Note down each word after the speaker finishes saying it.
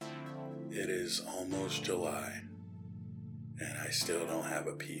It is almost July, and I still don't have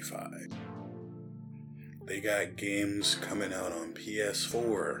a P5. They got games coming out on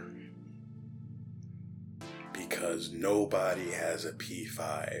PS4 because nobody has a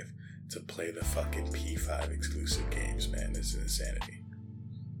P5 to play the fucking P5 exclusive games, man. This is insanity.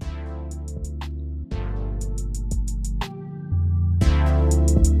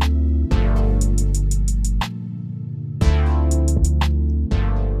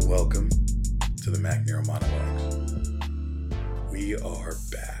 Welcome to the Makk Nero Monologues. We are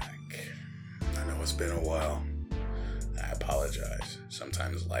back. I know it's been a while. I apologize.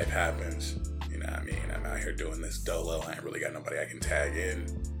 Sometimes life happens. You know what I mean? I'm out here doing this dolo. I ain't really got nobody I can tag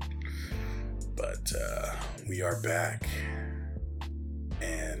in. But we are back.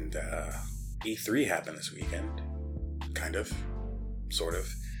 And E3 happened this weekend. Kind of. Sort of.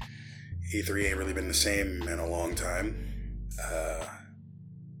 E3 ain't really been the same in a long time.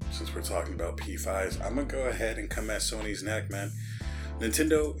 Since we're talking about P5s, I'm gonna go ahead and come at Sony's neck, man.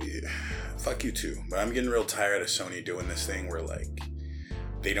 Nintendo, fuck you too. But I'm getting real tired of Sony doing this thing where, like,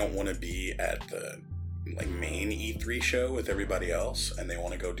 they don't want to be at the, like, main E3 show with everybody else, and they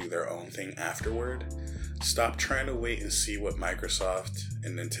want to go do their own thing afterward. Stop trying to wait and see what Microsoft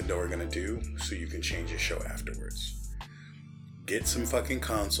and Nintendo are gonna do so you can change your show afterwards. Get some fucking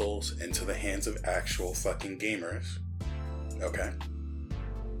consoles into the hands of actual fucking gamers, okay?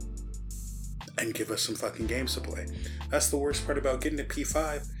 And give us some fucking games to play. That's the worst part about getting a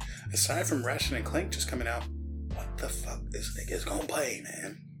P5. Aside from Ratchet & Clank just coming out, what the fuck this nigga's gonna play,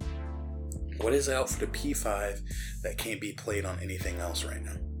 man? What is out for the P5 that can't be played on anything else right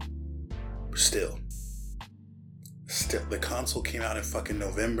now? Still, the console came out in fucking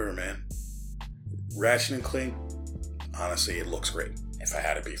November, man. Ratchet & Clank, honestly, it looks great. If I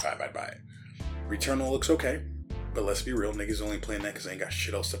had a P5, I'd buy it. Returnal looks okay. But let's be real, niggas only playing that because they ain't got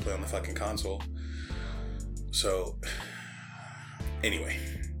shit else to play on the fucking console. So, anyway,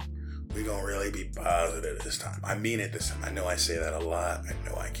 we gonna really be positive this time. I mean it this time. I know I say that a lot. I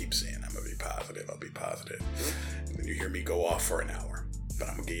know I keep saying I'm gonna be positive. I'll be positive. And then you hear me go off for an hour. But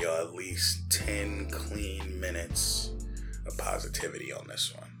I'm gonna give y'all at least 10 clean minutes of positivity on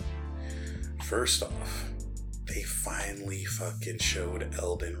this one. First off, they finally fucking showed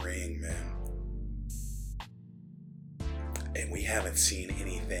Elden Ring, man. And we haven't seen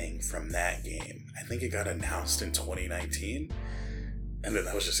anything from that game. I think it got announced in 2019. And then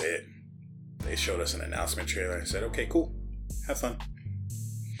that was just it. They showed us an announcement trailer and said, okay, cool. Have fun.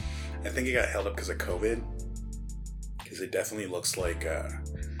 I think it got held up because of COVID. Because it definitely looks like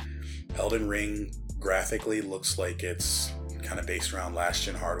Elden Ring graphically looks like it's kind of based around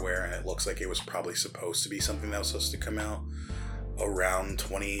last-gen hardware. And it looks like it was probably supposed to be something that was supposed to come out around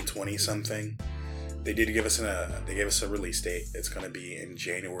 2020 something. They did give us a release date. It's going to be in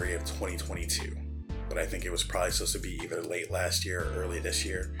January of 2022. But I think it was probably supposed to be either late last year or early this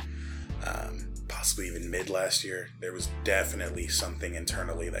year. Possibly even mid last year. There was definitely something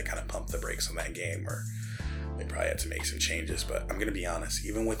internally that kind of pumped the brakes on that game, or they probably had to make some changes. But I'm going to be honest,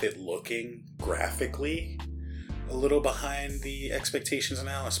 even with it looking graphically a little behind the expectations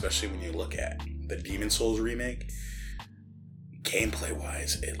now, especially when you look at the Demon Souls remake, gameplay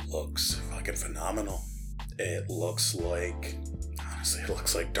wise, it looks fucking phenomenal. It looks like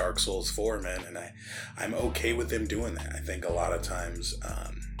Dark Souls 4, man, and I'm okay with them doing that. I think a lot of times,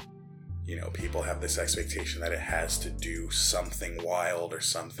 people have this expectation that it has to do something wild or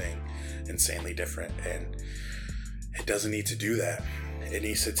something insanely different, and it doesn't need to do that. It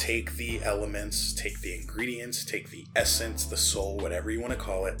needs to take the elements, take the ingredients, take the essence, the soul, whatever you want to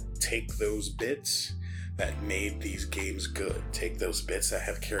call it, take those bits that made these games good. Take those bits that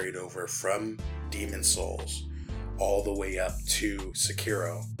have carried over from Demon Souls all the way up to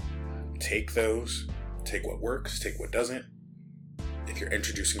Sekiro. Take those, take what works, take what doesn't. If you're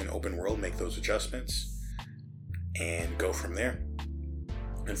introducing an open world, make those adjustments and go from there.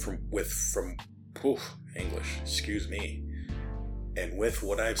 And And with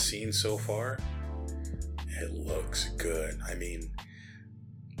what I've seen so far, it looks good. I mean,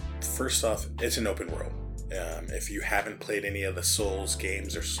 first off, it's an open world. If you haven't played any of the Souls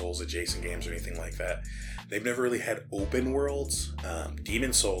games or Souls adjacent games or anything like that, they've never really had open worlds.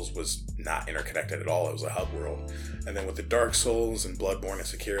 Demon Souls was not interconnected at all. It was a hub world. And then with the Dark Souls and Bloodborne and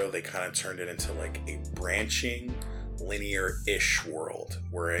Sekiro, they kind of turned it into like a branching, linear-ish world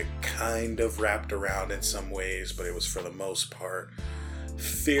where it kind of wrapped around in some ways, but it was for the most part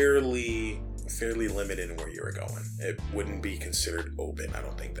fairly limited in where you were going. It wouldn't be considered open. I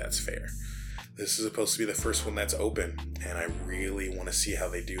don't think that's fair. This is supposed to be the first one that's open, and I really want to see how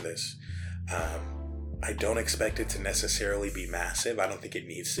they do this. I don't expect it to necessarily be massive. I don't think it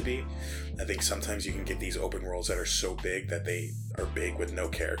needs to be. I think sometimes you can get these open worlds that are so big that they are big with no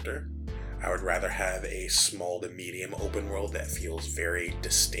character. I would rather have a small to medium open world that feels very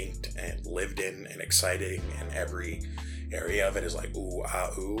distinct and lived in and exciting, and every area of it is like ooh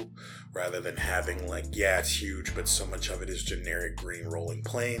ah ooh, rather than having like, yeah, it's huge, but so much of it is generic green rolling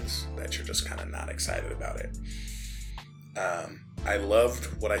plains that you're just kind of not excited about it. I loved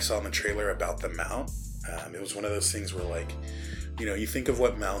what I saw in the trailer about the mount. It was one of those things where, like, you know, you think of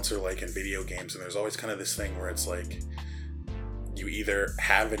what mounts are like in video games, and there's always kind of this thing where it's like you either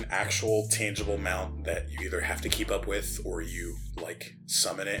have an actual tangible mount that you either have to keep up with, or you like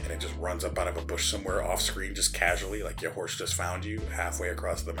summon it and it just runs up out of a bush somewhere off screen just casually, like your horse just found you halfway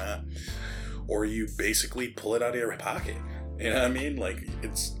across the map, or you basically pull it out of your pocket. You know what I mean? Like,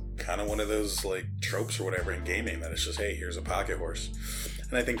 it's kind of one of those like tropes or whatever in gaming that it's just, hey, here's a pocket horse.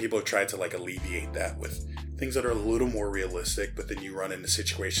 And I think people have tried to like alleviate that with things that are a little more realistic, but then you run into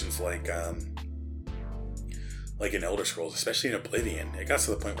situations like in Elder Scrolls, especially in Oblivion. It got to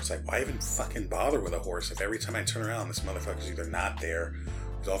the point where it's like, why even fucking bother with a horse if every time I turn around this motherfucker's either not there,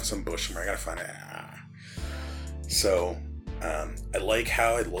 he's off some bush somewhere, I gotta find it. So I like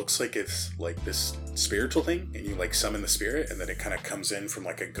how it looks like it's like this spiritual thing, and you like summon the spirit, and then it kind of comes in from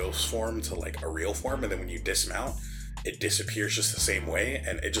like a ghost form to like a real form, and then when you dismount, it disappears just the same way,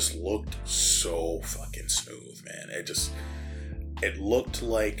 and it just looked so fucking smooth, man. It looked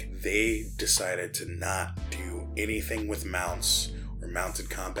like they decided to not do anything with mounts or mounted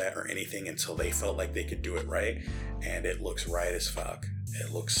combat or anything until they felt like they could do it right, and it looks right as fuck.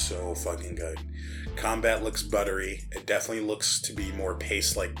 It looks so fucking good. Combat looks buttery. It definitely looks to be more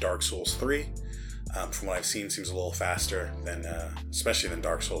paced like Dark Souls 3. From what I've seen, seems a little faster than, especially than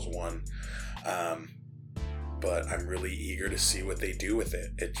Dark Souls 1. But I'm really eager to see what they do with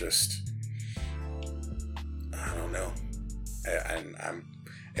it. It just, I don't know.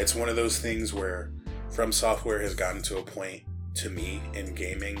 It's one of those things where From Software has gotten to a point to me in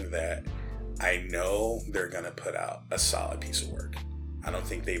gaming that I know they're going to put out a solid piece of work. I don't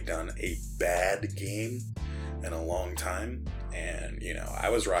think they've done a bad game in a long time. And, you know, I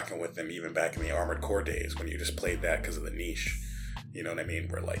was rocking with them even back in the Armored Core days when you just played that because of the niche. You know what I mean?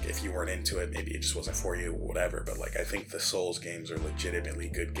 Where, like, if you weren't into it, maybe it just wasn't for you, whatever. But, like, I think the Souls games are legitimately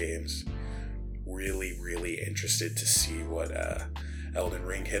good games. Really, really interested to see what Elden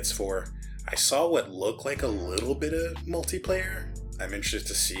Ring hits for. I saw what looked like a little bit of multiplayer. I'm interested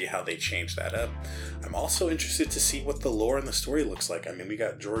to see how they change that up. I'm also interested to see what the lore and the story looks like. I mean, we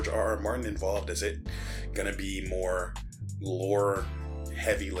got George R.R. Martin involved. Is it going to be more lore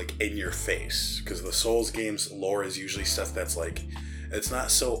heavy, like in your face? Because the Souls games lore is usually stuff that's like, it's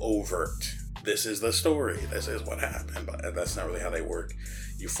not so overt. This is the story. This is what happened. But that's not really how they work.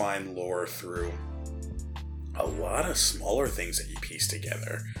 You find lore through a lot of smaller things that you piece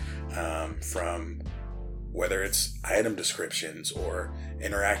together, from whether it's item descriptions or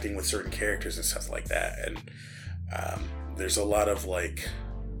interacting with certain characters and stuff like that. And there's a lot of like,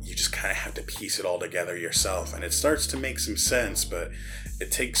 you just kind of have to piece it all together yourself, and it starts to make some sense, but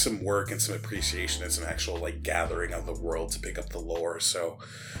it takes some work and some appreciation and some actual like gathering of the world to pick up the lore. So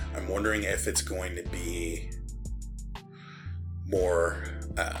I'm wondering if it's going to be more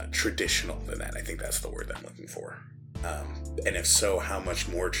traditional than that. I think that's the word I'm looking for. And if so, how much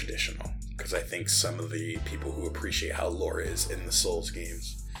more traditional? Because I think some of the people who appreciate how lore is in the Souls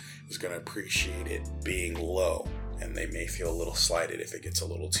games is going to appreciate it being low, and they may feel a little slighted if it gets a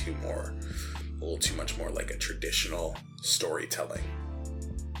little too much more like a traditional storytelling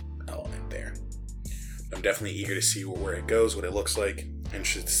element there. I'm definitely eager to see where it goes, what it looks like. I'm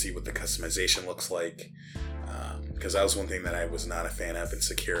interested to see what the customization looks like, because that was one thing that I was not a fan of in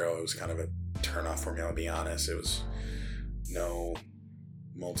Sekiro. It was kind of a turnoff for me, I'll be honest. It was no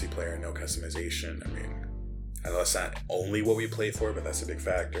multiplayer, no customization. I mean, I know that's not only what we play for, but that's a big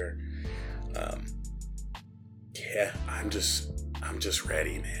factor. Yeah, I'm just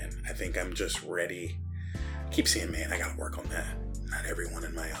ready, man. I think I'm just ready. I keep saying, man, I gotta work on that. Not everyone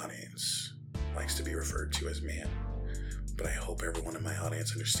in my audience likes to be referred to as man, but I hope everyone in my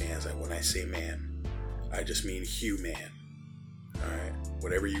audience understands that when I say man, I just mean human. Alright?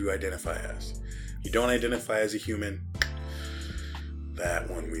 Whatever you identify as. If you don't identify as a human, that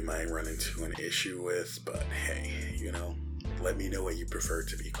one we might run into an issue with, but hey, you know, let me know what you prefer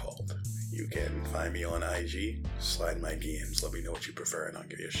to be called. You can find me on IG, slide my DMs, let me know what you prefer, and I'll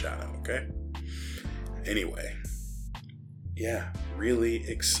give you a shout out, okay? Anyway, yeah, really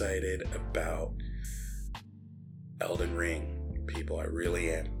excited about Elden Ring, people. I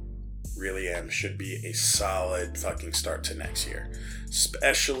really am. Really am. Should be a solid fucking start to next year.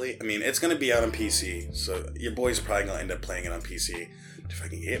 Especially, I mean, it's going to be out on PC, so your boy's probably going to end up playing it on PC. If I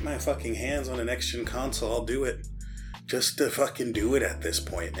can get my fucking hands on a next-gen console, I'll do it. Just to fucking do it at this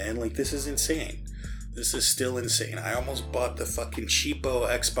point, man. Like, this is insane. This is still insane. I almost bought the fucking cheapo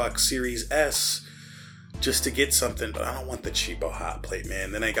Xbox Series S just to get something, but I don't want the cheapo hot plate,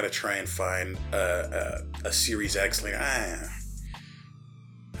 man. Then I gotta try and find a Series X. Like, I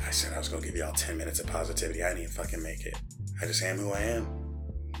said I was gonna give y'all 10 minutes of positivity. I didn't fucking make it. I just am who I am.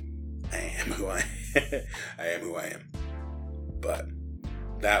 I am who I am. I am who I am. But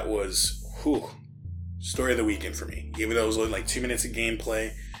that was, story of the weekend for me. Even though it was only like 2 minutes of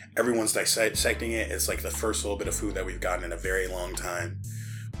gameplay, everyone's dissecting it. It's like the first little bit of food that we've gotten in a very long time.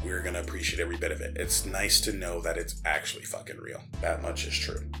 We're gonna appreciate every bit of it. It's nice to know that it's actually fucking real. That much is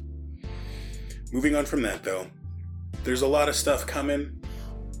true. Moving on from that, though, there's a lot of stuff coming.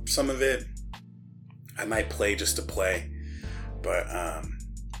 Some of it I might play just to play, but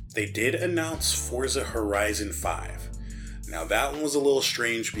they did announce Forza Horizon 5. Now that one was a little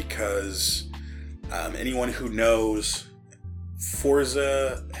strange because anyone who knows,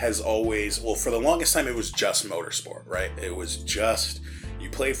 Forza has always, well, for the longest time it was just motorsport, right? It was just, you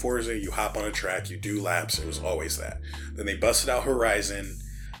play Forza, you hop on a track, you do laps, it was always that. Then they busted out Horizon,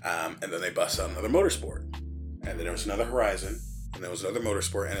 and then they busted out another motorsport. And then there was another Horizon, and there was another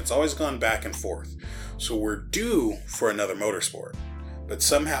motorsport, and it's always gone back and forth. So we're due for another motorsport, but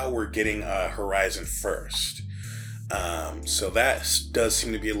somehow we're getting Horizon first. So that does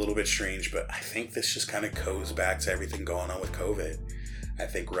seem to be a little bit strange, but I think this just kind of goes back to everything going on with COVID. I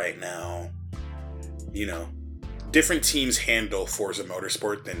think right now, different teams handle Forza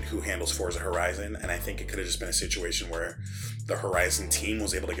Motorsport than who handles Forza Horizon, and I think it could have just been a situation where the Horizon team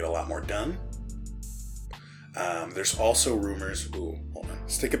was able to get a lot more done. There's also rumors, hold on,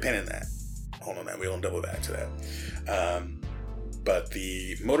 stick a pin in that. Hold on, we don't double back to that. But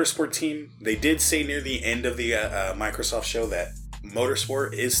the Motorsport team, they did say near the end of the Microsoft show that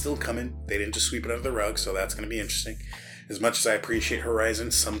Motorsport is still coming. They didn't just sweep it under the rug, so that's going to be interesting. As much as I appreciate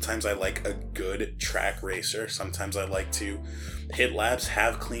Horizon, sometimes I like a good track racer. Sometimes I like to hit laps,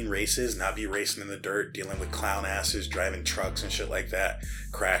 have clean races, not be racing in the dirt, dealing with clown asses, driving trucks and shit like that,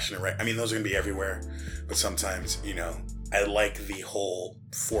 crashing and I mean, those are going to be everywhere. But sometimes, I like the whole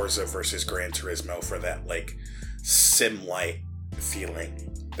Forza versus Gran Turismo for that, like, sim-light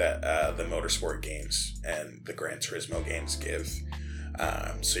feeling that the motorsport games and the Gran Turismo games give.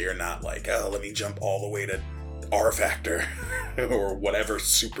 So you're not like, oh, let me jump all the way to R Factor or whatever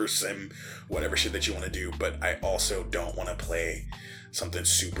super sim, whatever shit that you want to do. But I also don't want to play something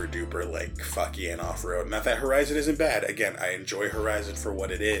super duper like fucky and off-road. Not that Horizon isn't bad. Again, I enjoy Horizon for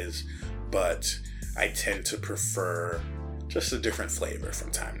what it is, but I tend to prefer just a different flavor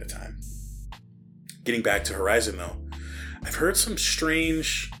from time to time. Getting back to Horizon though, I've heard some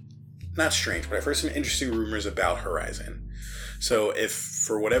I've heard some interesting rumors about Horizon. So if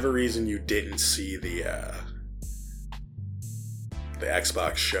for whatever reason you didn't see the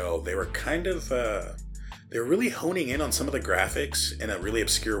Xbox show, they were kind of, they were really honing in on some of the graphics in a really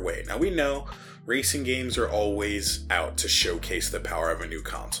obscure way. Now we know racing games are always out to showcase the power of a new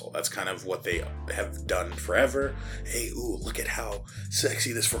console. That's kind of what they have done forever. Hey, ooh, look at how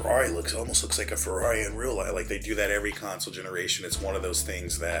sexy this Ferrari looks. It almost looks like a Ferrari in real life. Like, they do that every console generation. It's one of those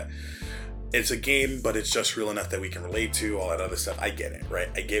things that it's a game, but it's just real enough that we can relate to, all that other stuff. I get it, right?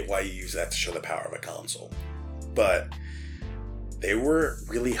 I get why you use that to show the power of a console. But they were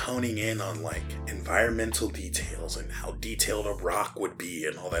really honing in on, like, environmental details and how detailed a rock would be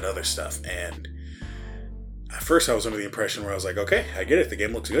and all that other stuff. And at first I was under the impression where I was like, okay, I get it. The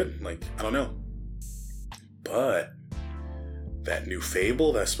game looks good. Like, I don't know. But that new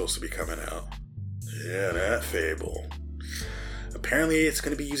Fable that's supposed to be coming out. Yeah, that Fable. Apparently it's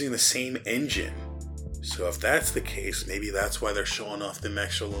going to be using the same engine. So if that's the case, maybe that's why they're showing off them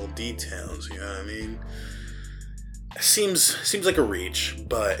extra little details. You know what I mean? Seems like a reach,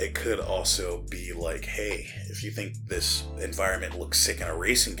 but it could also be like, hey, if you think this environment looks sick in a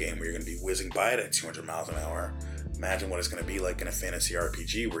racing game where you're going to be whizzing by it at 200 miles an hour, imagine what it's going to be like in a fantasy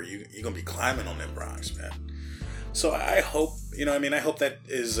RPG where you're going to be climbing on them rocks, man. So I hope, I hope that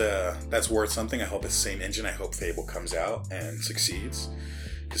is, that's worth something. I hope it's the same engine. I hope Fable comes out and succeeds,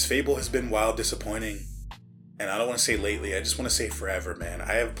 because Fable has been wild disappointing. And I don't want to say lately, I just want to say forever, man.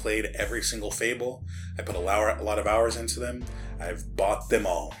 I have played every single Fable. I put a lot of hours into them. I've bought them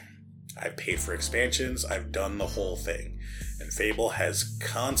all. I've paid for expansions. I've done the whole thing. And Fable has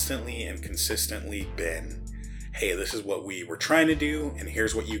constantly and consistently been, hey, this is what we were trying to do, and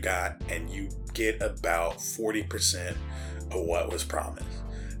here's what you got, and you get about 40% of what was promised.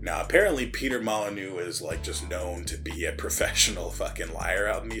 Now, apparently Peter Molyneux is, like, just known to be a professional fucking liar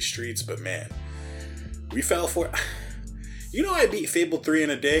out in these streets, but man, we fell for it. You know I beat Fable 3 in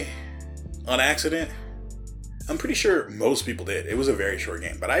a day? On accident? I'm pretty sure most people did. It was a very short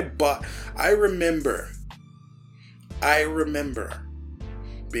game, but I remember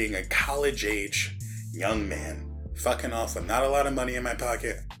being a college-age young man, fucking off with not a lot of money in my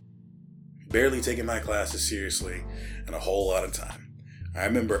pocket, barely taking my classes seriously, and a whole lot of time. I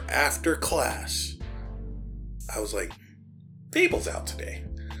remember after class, I was like, Fable's out today.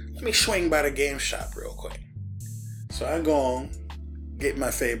 Let me swing by the game shop real quick. So I go on, get my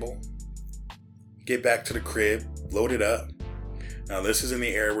Fable, get back to the crib, load it up. Now this is in the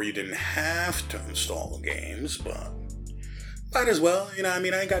era where you didn't have to install games, but might as well, you know what I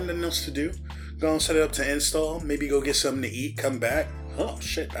mean? I ain't got nothing else to do. Go and set it up to install, maybe go get something to eat, come back. Oh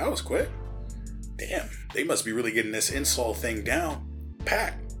shit, that was quick. Damn, they must be really getting this install thing down.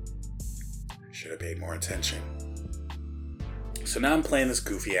 Pat. Should have paid more attention. So now I'm playing this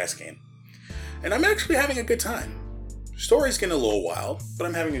goofy ass game. And I'm actually having a good time. Story's getting a little wild, but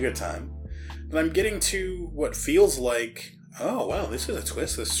I'm having a good time. And I'm getting to what feels like, oh wow, this is a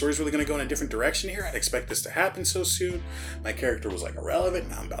twist. This story's really going to go in a different direction here. I'd expect this to happen so soon. My character was like irrelevant.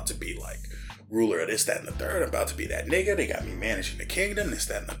 Now I'm about to be like ruler of this, that, and the third. I'm about to be that nigga. They got me managing the kingdom, this,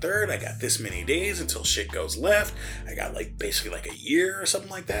 that, and the third. I got this many days until shit goes left. I got like basically like a year or something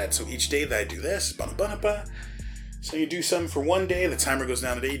like that. So each day that I do this, so you do something for one day, the timer goes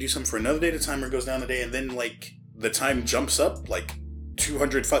down a day. You do something for another day, the timer goes down a day. And then like the time jumps up like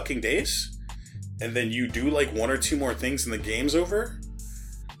 200 fucking days. And then you do like one or two more things and the game's over.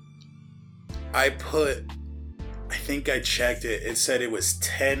 I think I checked it. It said it was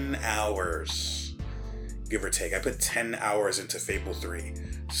 10 hours, give or take. I put 10 hours into Fable 3,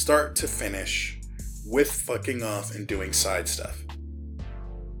 start to finish, with fucking off and doing side stuff.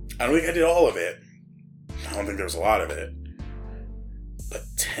 I don't think I did all of it. I don't think there was a lot of it. But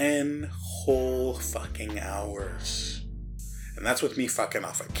 10 whole fucking hours. And that's with me fucking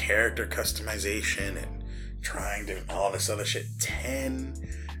off of character customization and trying to all this other shit. 10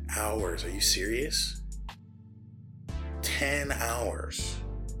 hours. Are you serious? 10 hours.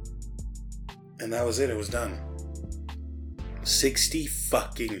 And that was it. It was done. $60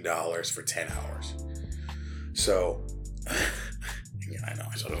 fucking for 10 hours. So, I know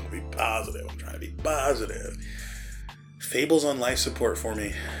I said I'm going to be positive. I'm trying to be positive. Fable's on life support for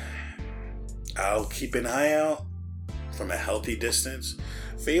me. I'll keep an eye out from a healthy distance.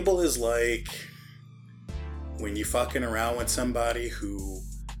 Fable is like when you fucking around with somebody who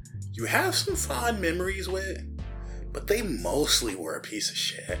you have some fond memories with, but they mostly were a piece of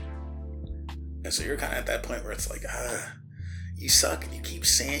shit. And so you're kind of at that point where it's like, you suck and you keep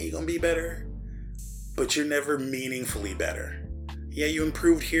saying you're going to be better, but you're never meaningfully better. Yeah, you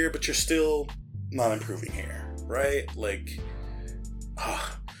improved here, but you're still not improving here, right? Like,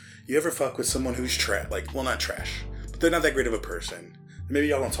 you ever fuck with someone who's not trash, but they're not that great of a person. Maybe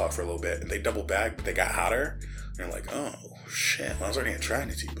y'all don't talk for a little bit and they double back, but they got hotter. And you're like, oh shit, well, I was already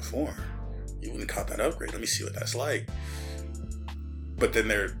attracted to you before. You wouldn't caught that upgrade. Let me see what that's like. But then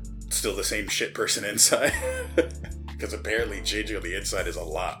they're still the same shit person inside. Because apparently changing on the inside is a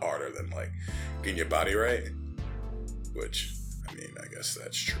lot harder than like getting your body right. Which, I mean, I guess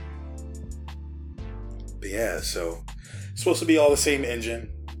that's true. But yeah, so it's supposed to be all the same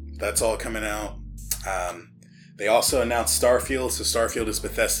engine. That's all coming out. They also announced Starfield. So Starfield is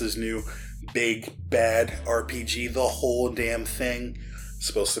Bethesda's new big bad RPG. The whole damn thing. It's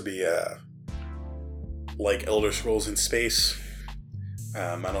supposed to be like Elder Scrolls in space.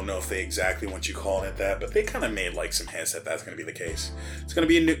 I don't know if they exactly want you calling it that, but they kind of made like some hints that that's going to be the case. It's going to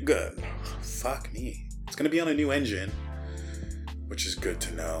be a new... fuck me. It's going to be on a new engine, which is good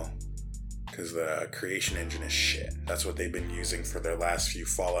to know, because the creation engine is shit. That's what they've been using for their last few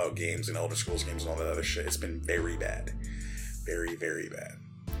Fallout games and Elder Scrolls games and all that other shit. It's been very bad. Very, very bad.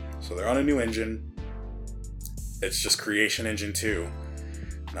 So they're on a new engine. It's just creation engine 2.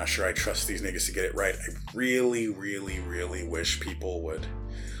 Not sure I trust these niggas to get it right. I really, really, really wish people would.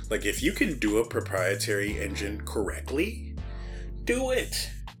 Like, if you can do a proprietary engine correctly, do it.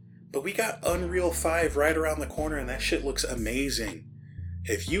 But we got Unreal 5 right around the corner, and that shit looks amazing.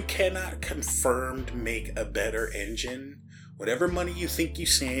 If you cannot confirmed make a better engine, whatever money you think you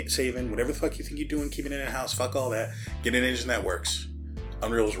saving, whatever the fuck you think you're doing, keeping it in-house, fuck all that, get an engine that works.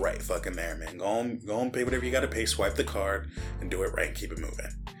 Unreal's right fucking there, man. Go on, pay whatever you gotta pay, swipe the card, and do it right and keep it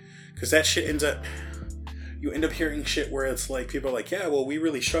moving. Because that shit you end up hearing shit where it's like, people are like, yeah, well, we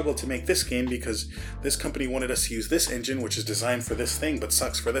really struggled to make this game because this company wanted us to use this engine, which is designed for this thing, but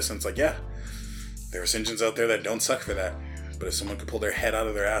sucks for this. And it's like, yeah, there's engines out there that don't suck for that. But if someone could pull their head out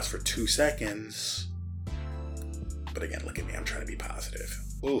of their ass for 2 seconds... But again, look at me. I'm trying to be positive.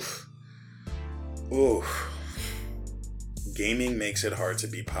 Oof. Gaming makes it hard to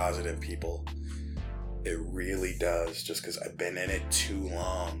be positive, people. It really does. Just because I've been in it too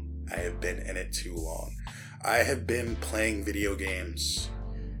long. I have been playing video games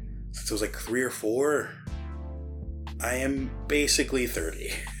since I was like 3 or 4. I am basically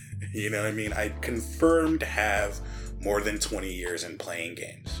 30. You know what I mean? I confirmed have more than 20 years in playing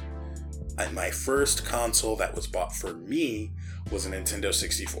games. And my first console that was bought for me was a Nintendo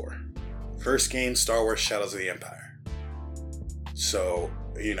 64. First game, Star Wars Shadows of the Empire. So,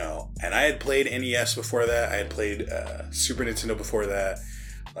 you know, and I had played NES before that. I had played Super Nintendo before that.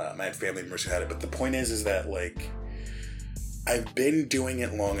 I had family members who had it. But the point is that, like, I've been doing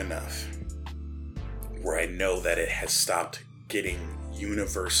it long enough where I know that it has stopped getting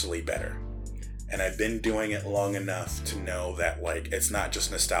universally better. And I've been doing it long enough to know that, like, it's not just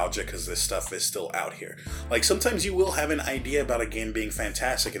nostalgia because this stuff is still out here. Like, sometimes you will have an idea about a game being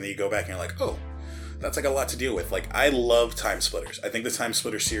fantastic and then you go back and you're like, oh, that's like a lot to deal with. Like, I love Time Splitters. I think the Time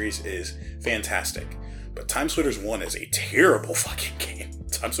Splitter series is fantastic. But Time Splitters 1 is a terrible fucking game.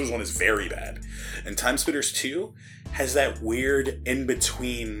 Time Splitters 1 is very bad. And Time Splitters 2 has that weird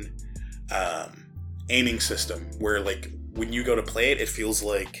in-between aiming system where, like, when you go to play it, it feels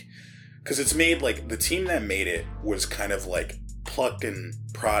like... Because it's made, like, the team that made it was kind of, like, plucked and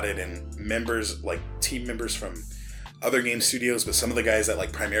prodded and members, like, team members from other game studios, but some of the guys that,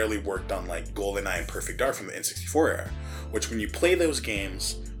 like, primarily worked on, like, GoldenEye and Perfect Dark from the N64 era, which when you play those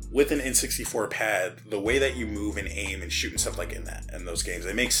games with an N64 pad, the way that you move and aim and shoot and stuff like in those games,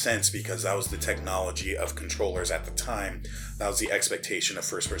 it makes sense because that was the technology of controllers at the time. That was the expectation of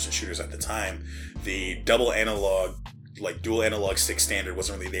first-person shooters at the time. The double analog, like dual analog stick standard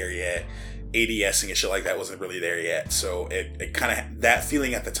wasn't really there yet. ADSing and shit like that wasn't really there yet. So it kind of, that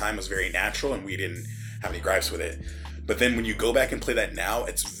feeling at the time was very natural and we didn't have any gripes with it. But then when you go back and play that now,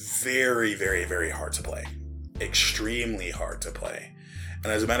 it's very, very, very hard to play. Extremely hard to play.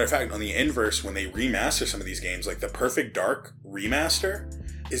 And as a matter of fact, on the inverse, when they remaster some of these games, like the Perfect Dark remaster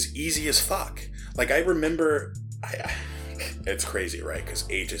is easy as fuck. Like I remember, it's crazy, right? Because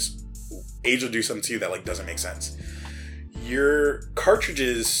age will do something to you that like doesn't make sense. Your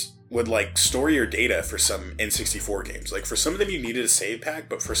cartridges would like store your data for some N64 games. Like for some of them you needed a save pack,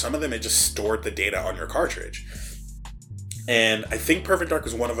 but for some of them it just stored the data on your cartridge. And I think Perfect Dark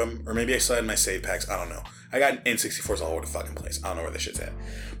was one of them, or maybe I still had my save packs, I don't know. I got N64s all over the fucking place. I don't know where this shit's at.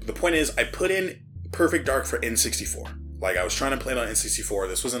 But the point is, I put in Perfect Dark for N64. Like, I was trying to play it on N64.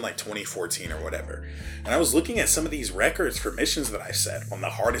 This was in, like, 2014 or whatever. And I was looking at some of these records for missions that I set on the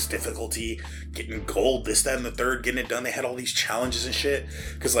hardest difficulty, getting gold, this, that, and the third, getting it done. They had all these challenges and shit.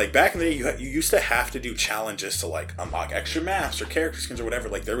 Because, like, back in the day, you used to have to do challenges to, like, unlock extra maps or character skins or whatever.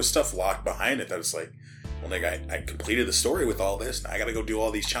 Like, there was stuff locked behind it that was like, well, like, I completed the story with all this. Now I gotta go do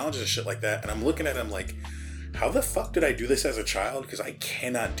all these challenges and shit like that. And I'm looking at it, I'm like, how the fuck did I do this as a child? Because I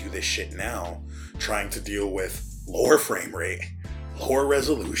cannot do this shit now, trying to deal with lower frame rate, lower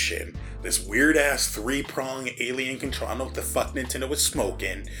resolution, this weird ass 3-prong alien control. I don't know what the fuck Nintendo was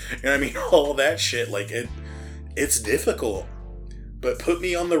smoking. You know what I mean? All that shit. Like, it's difficult. But put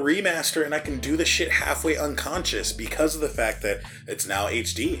me on the remaster and I can do the shit halfway unconscious because of the fact that it's now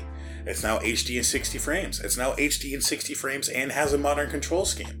HD. It's now HD in 60 frames. It's now HD in 60 frames and has a modern control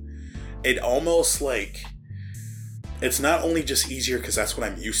scheme. It almost like... It's not only just easier because that's what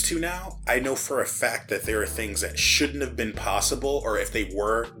I'm used to now. I know for a fact that there are things that shouldn't have been possible, or if they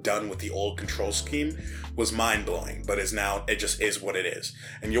were done with the old control scheme, was mind-blowing, but is now, it just is what it is.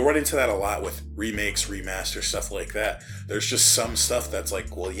 And you'll run into that a lot with remakes, remasters, stuff like that. There's just some stuff that's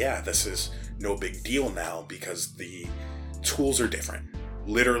like, well, yeah, this is no big deal now because the tools are different.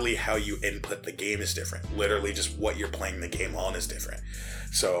 Literally how you input the game is different. Literally just what you're playing the game on is different.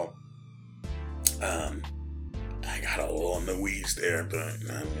 So, I got a little in the weeds there, but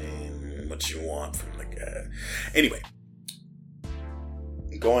I mean, what you want from the guy. Anyway,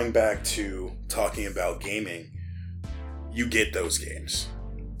 going back to talking about gaming, you get those games.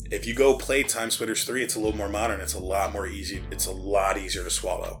 If you go play Time Splitters 3, it's a little more modern. It's a lot more easy. It's a lot easier to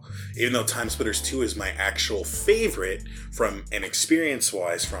swallow. Even though Time Splitters 2 is my actual favorite from an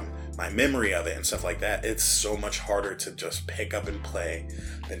experience-wise, from my memory of it and stuff like that, it's so much harder to just pick up and play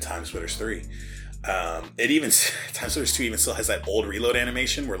than Time Splitters 3. Time Splitters 2 even still has that old reload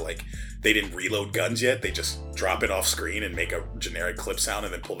animation where like they didn't reload guns yet. They just drop it off screen and make a generic clip sound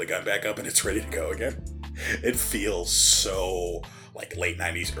and then pull the gun back up and it's ready to go again. It feels so like late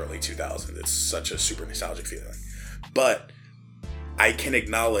 90s, early 2000s. It's such a super nostalgic feeling. But I can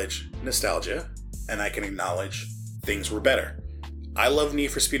acknowledge nostalgia and I can acknowledge things were better. I love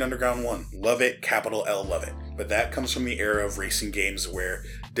Need for Speed Underground 1. Love it, capital L, love it. But that comes from the era of racing games where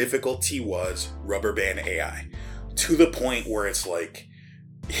difficulty was rubber band AI. To the point where it's like,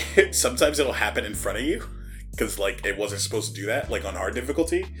 sometimes it'll happen in front of you, because like it wasn't supposed to do that, like on hard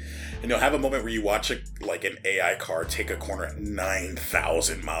difficulty. And you'll have a moment where you watch an AI car take a corner at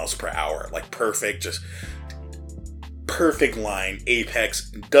 9,000 miles per hour. Like perfect, just perfect line, apex,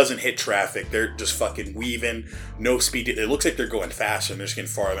 doesn't hit traffic. They're just fucking weaving, no speed. It looks like they're going faster and they're just getting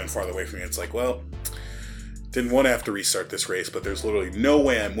farther and farther away from you. It's like, well, didn't want to have to restart this race, but there's literally no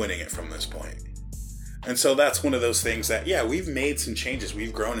way I'm winning it from this point. And so that's one of those things that, yeah, we've made some changes,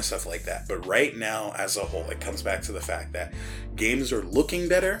 we've grown and stuff like that. But right now, as a whole, it comes back to the fact that games are looking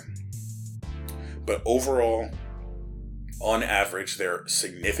better, but overall, on average, they're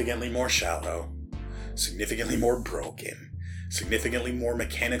significantly more shallow, significantly more broken, significantly more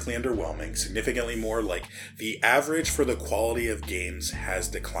mechanically underwhelming, significantly more like the average for the quality of games has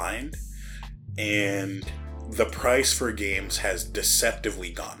declined, and the price for games has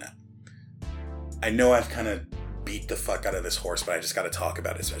deceptively gone up. I know I've kind of beat the fuck out of this horse, but I just got to talk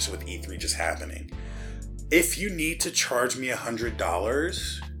about it, especially with E3 just happening. If you need to charge me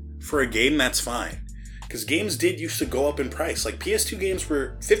 $100 for a game, that's fine. Because games did used to go up in price. Like PS2 games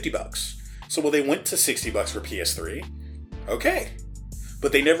were $50. So they went to $60 for PS3. Okay.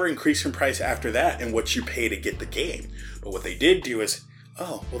 But they never increased in price after that in what you pay to get the game. But what they did do is,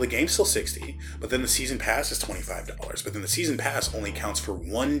 oh, well, the game's still $60, but then the season pass is $25. But then the season pass only counts for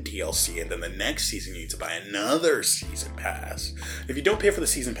one DLC, and then the next season you need to buy another season pass. If you don't pay for the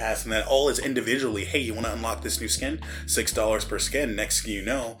season pass, and that all is individually, hey, you want to unlock this new skin? $6 per skin. Next thing you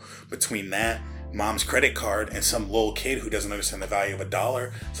know, between that, mom's credit card, and some little kid who doesn't understand the value of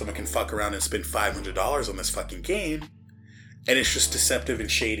 $1, someone can fuck around and spend $500 on this fucking game, and it's just deceptive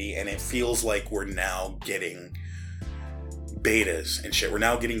and shady, and it feels like we're now getting betas and shit. We're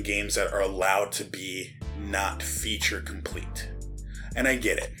now getting games that are allowed to be not feature complete. And I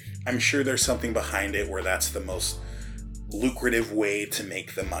get it. I'm sure there's something behind it where that's the most lucrative way to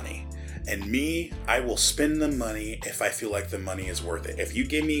make the money. And me, I will spend the money if I feel like the money is worth it. If you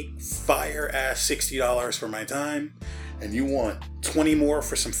give me fire ass $60 for my time, and you want 20 more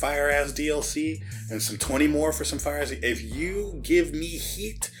for some fire ass DLC, and some 20 more for some fire ass, if you give me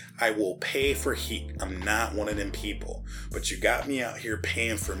heat, I will pay for heat. I'm not one of them people. But you got me out here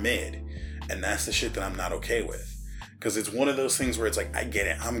paying for mid, and that's the shit that I'm not okay with. Because it's one of those things where it's like, I get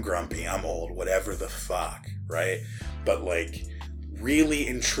it, I'm grumpy, I'm old, whatever the fuck, right? But like, really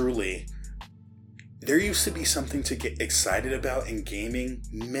and truly, there used to be something to get excited about in gaming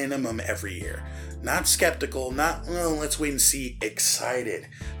minimum every year. Not skeptical, not, oh, let's wait and see, excited.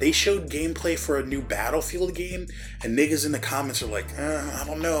 They showed gameplay for a new Battlefield game, and niggas in the comments are like, I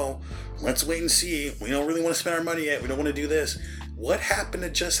don't know, let's wait and see. We don't really want to spend our money yet, we don't want to do this. What happened to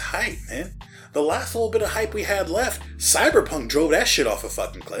just hype, man? The last little bit of hype we had left, Cyberpunk drove that shit off a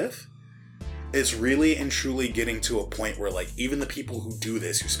fucking cliff. It's really and truly getting to a point where, like, even the people who do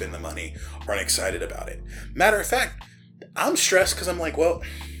this, who spend the money, aren't excited about it. Matter of fact, I'm stressed because I'm like, well,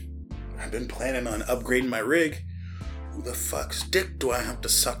 I've been planning on upgrading my rig. Who the fuck's dick do I have to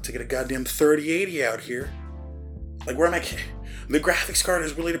suck to get a goddamn 3080 out here? Like, where am I? The graphics card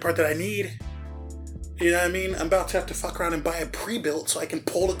is really the part that I need. You know what I mean? I'm about to have to fuck around and buy a pre-built so I can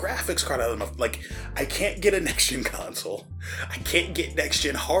pull the graphics card out of my... Like, I can't get a next-gen console. I can't get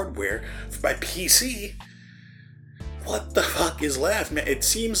next-gen hardware for my PC. What the fuck is left, man? It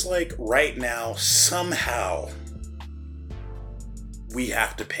seems like right now, somehow, we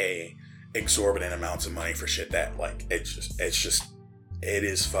have to pay exorbitant amounts of money for shit that, like, it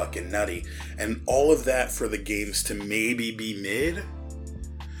is fucking nutty. And all of that for the games to maybe be mid...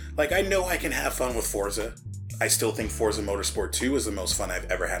 Like, I know I can have fun with Forza. I still think Forza Motorsport 2 is the most fun I've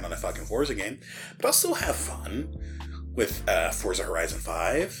ever had on a fucking Forza game. But I'll still have fun with Forza Horizon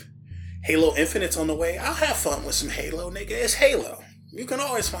 5. Halo Infinite's on the way. I'll have fun with some Halo, nigga. It's Halo. You can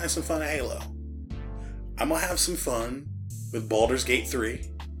always find some fun at Halo. I'm gonna have some fun with Baldur's Gate 3.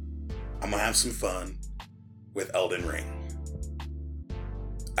 I'm gonna have some fun with Elden Ring.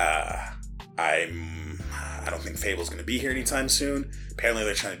 I don't think Fable's going to be here anytime soon. Apparently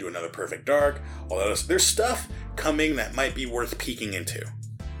they're trying to do another Perfect Dark. Although there's stuff coming that might be worth peeking into.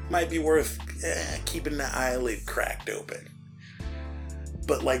 Might be worth keeping the eyelid cracked open.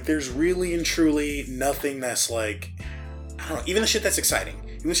 But like, there's really and truly nothing that's like, I don't know, even the shit that's exciting.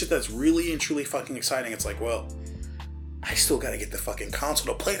 Even the shit that's really and truly fucking exciting, it's like, well, I still got to get the fucking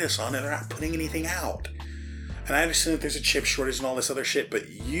console to play this on, and they're not putting anything out. And I understand that there's a chip shortage and all this other shit, but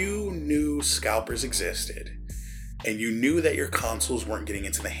you knew scalpers existed. And you knew that your consoles weren't getting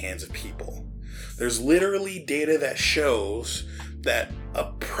into the hands of people. There's literally data that shows that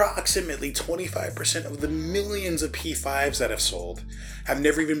approximately 25% of the millions of P5s that have sold have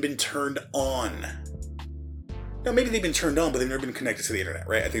never even been turned on. Now, maybe they've been turned on, but they've never been connected to the internet,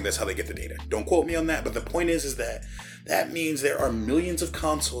 right? I think that's how they get the data. Don't quote me on that, but the point is that that means there are millions of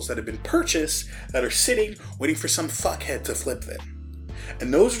consoles that have been purchased that are sitting, waiting for some fuckhead to flip them.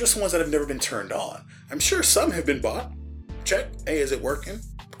 And those are just the ones that have never been turned on. I'm sure some have been bought. Check. Hey, is it working?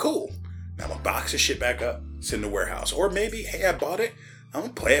 Cool. Now I'm gonna box this shit back up, sit in the warehouse. Or maybe, hey, I bought it, I'm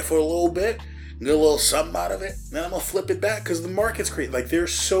gonna play it for a little bit, get a little something out of it, then I'm gonna flip it back because the market's great. Like,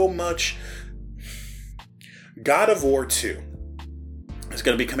 there's so much. God of War 2 is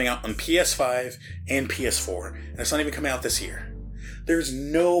going to be coming out on PS5 and PS4, and it's not even coming out this year. There's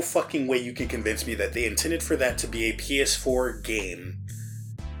no fucking way you can convince me that they intended for that to be a PS4 game.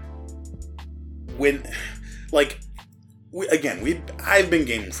 When, like, I've been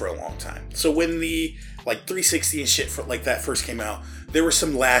gaming for a long time. So when the, 360 and shit for, that first came out, there were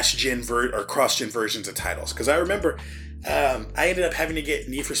some last-gen or cross-gen versions of titles. Because I remember, I ended up having to get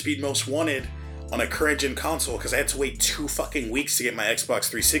Need for Speed Most Wanted on a current-gen console because I had to wait 2 fucking weeks to get my Xbox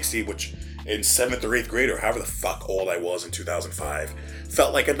 360, which in 7th or 8th grade, or however the fuck old I was in 2005,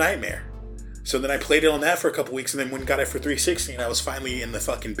 felt like a nightmare. So then I played it on that for a couple weeks, and then went and got it for 360, and I was finally in the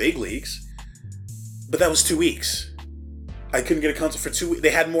fucking big leagues. But that was 2 weeks. I couldn't get a console for 2 weeks. They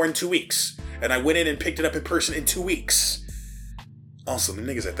had more in 2 weeks. And I went in and picked it up in person in 2 weeks. Also, the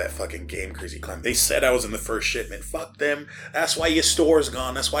niggas at that fucking Game Crazy Climb, they said I was in the first shipment. Fuck them. That's why your store's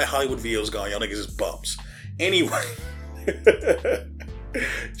gone. That's why Hollywood Video's gone. Y'all niggas is bums. Anyway.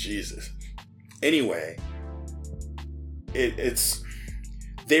 Jesus. Anyway. It's...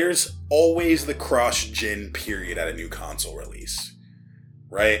 There's always the cross-gen period at a new console release.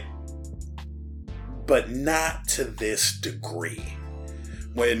 Right? But not to this degree.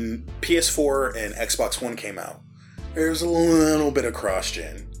 When PS4 and Xbox One came out, there's a little bit of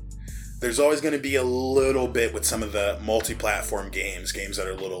cross-gen. There's always going to be a little bit with some of the multi-platform games that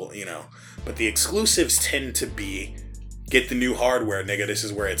are a little, but the exclusives tend to be, get the new hardware, nigga, this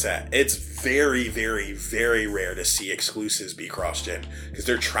is where it's at. It's very, very, very rare to see exclusives be cross-gen, because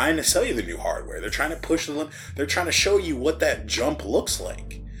they're trying to sell you the new hardware. They're trying to push the limit. They're trying to show you what that jump looks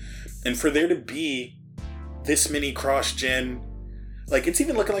like. And for there to be this many cross-gen, it's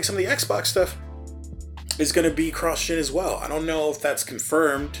even looking like some of the Xbox stuff is going to be cross-gen as well. I don't know if that's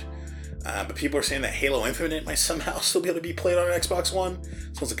confirmed, but people are saying that Halo Infinite might somehow still be able to be played on an Xbox One.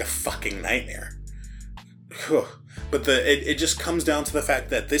 Sounds like a fucking nightmare. But it just comes down to the fact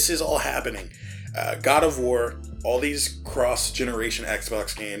that this is all happening. God of War, all these cross-generation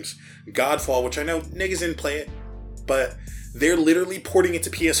Xbox games, Godfall, which I know niggas didn't play it, but they're literally porting it to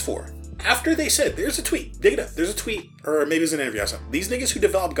PS4. After they said, there's a tweet, dig it up, there's a tweet, or maybe it's an interview or something. These niggas who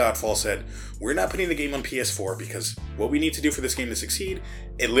developed Godfall said, we're not putting the game on PS4 because what we need to do for this game to succeed,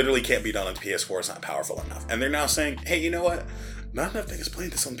 it literally can't be done on PS4, it's not powerful enough. And they're now saying, hey, you know what? Not enough niggas playing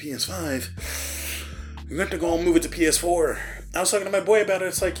this on PS5. We're going to go and move it to PS4. I was talking to my boy about it,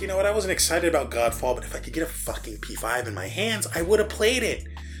 it's like, you know what, I wasn't excited about Godfall, but if I could get a fucking P5 in my hands, I would have played it.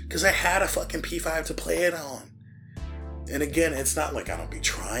 Because I had a fucking P5 to play it on. And again, it's not like I don't be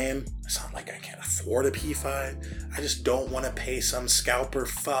trying. It's not like I can't afford a P5. I just don't want to pay some scalper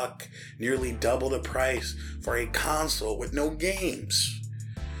fuck nearly double the price for a console with no games.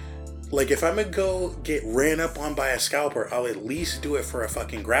 If I'm going to go get ran up on by a scalper, I'll at least do it for a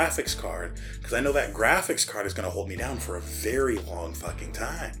fucking graphics card. Because I know that graphics card is going to hold me down for a very long fucking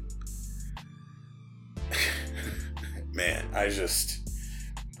time. Man, I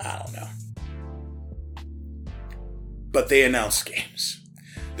don't know. But they announced games.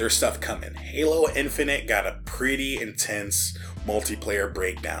 There's stuff coming. Halo Infinite got a pretty intense multiplayer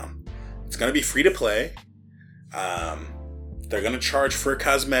breakdown. It's going to be free to play. They're going to charge for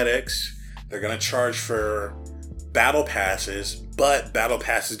cosmetics. They're going to charge for battle passes. But battle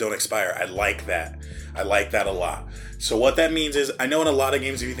passes don't expire. I like that. I like that a lot. So what that means is, I know in a lot of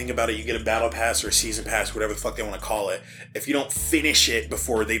games, if you think about it, you get a battle pass or a season pass, whatever the fuck they want to call it. If you don't finish it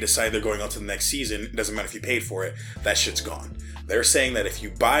before they decide they're going on to the next season, it doesn't matter if you paid for it, that shit's gone. They're saying that if you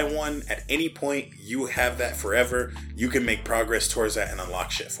buy one at any point, you have that forever. You can make progress towards that and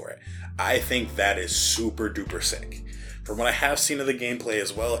unlock shit for it. I think that is super duper sick. From what I have seen of the gameplay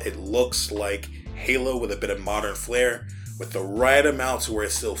as well, it looks like Halo with a bit of modern flair, with the right amount to where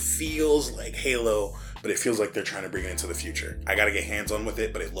it still feels like Halo, but it feels like they're trying to bring it into the future. I gotta get hands on with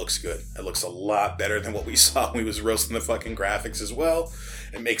it, but it looks good. It looks a lot better than what we saw when we was roasting the fucking graphics as well.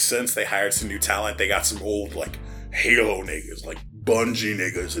 It makes sense. They hired some new talent. They got some old, Halo niggas, Bungie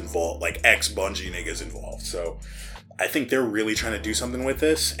niggas involved, ex-Bungie niggas involved. So, I think they're really trying to do something with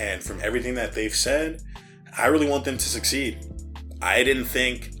this, and from everything that they've said, I really want them to succeed.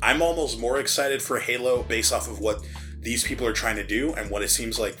 I'm almost more excited for Halo based off of what these people are trying to do, and what it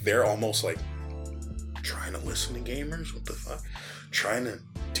seems like they're almost like trying to listen to gamers. What the fuck? Trying to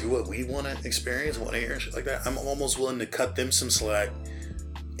do what we want to experience, want to hear, shit like that. I'm almost willing to cut them some slack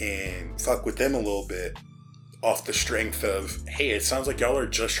and fuck with them a little bit off the strength of, hey, it sounds like y'all are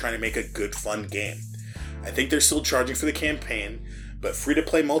just trying to make a good, fun game. I think they're still charging for the campaign, but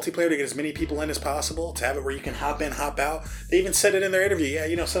free-to-play multiplayer to get as many people in as possible, to have it where you can hop in, hop out. They even said it in their interview. Yeah,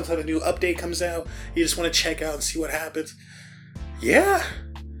 you know, sometimes a new update comes out, you just want to check out and see what happens. Yeah,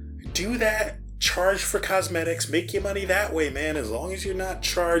 do that. Charge for cosmetics. Make your money that way, man. As long as you're not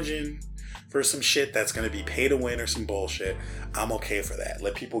charging for some shit that's going to be pay to win or some bullshit, I'm okay for that.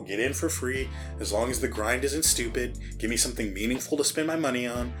 Let people get in for free. As long as the grind isn't stupid, give me something meaningful to spend my money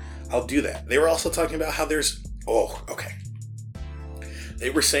on, I'll do that. They were also talking about how there's... Oh, okay. They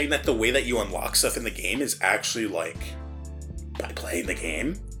were saying that the way that you unlock stuff in the game is actually, like, by playing the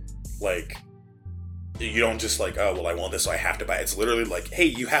game. Like, you don't just like, oh, well, I want this, so I have to buy it. It's literally like, hey,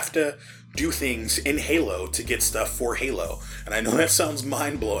 you have to do things in Halo to get stuff for Halo. And I know that sounds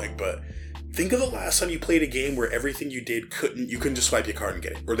mind-blowing, but think of the last time you played a game where everything you did you couldn't just swipe your card and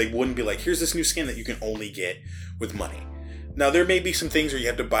get it. Or they wouldn't be like, here's this new skin that you can only get with money. Now, there may be some things where you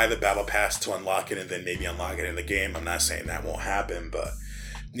have to buy the battle pass to unlock it and then maybe unlock it in the game. I'm not saying that won't happen, but,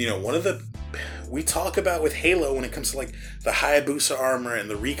 you know, we talk about with Halo when it comes to, like, the Hayabusa armor and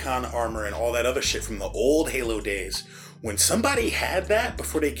the Recon armor and all that other shit from the old Halo days. When somebody had that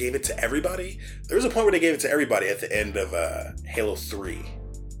before they gave it to everybody, there was a point where they gave it to everybody at the end of Halo 3.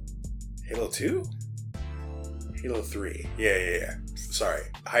 Halo 2? Halo 3. Yeah. Sorry.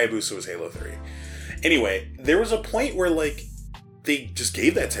 Hayabusa was Halo 3. Anyway, there was a point where, like, they just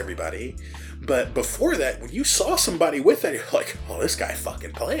gave that to everybody. But before that, when you saw somebody with that, you're like, oh, this guy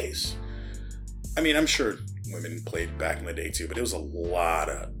fucking plays. I mean, I'm sure women played back in the day too, but it was a lot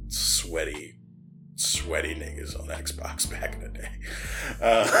of sweaty niggas on Xbox back in the day.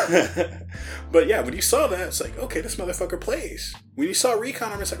 But yeah, when you saw that, it's like, okay, this motherfucker plays. When you saw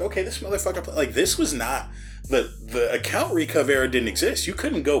Recon, it's like, okay, this motherfucker plays. Like, this was not... The account Recon era didn't exist. You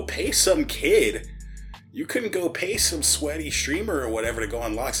couldn't go pay some kid... You couldn't go pay some sweaty streamer or whatever to go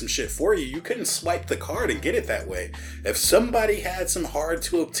unlock some shit for you. You couldn't swipe the card and get it that way. If somebody had some hard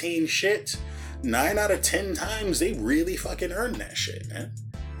to obtain shit, 9 out of 10 times they really fucking earned that shit, man.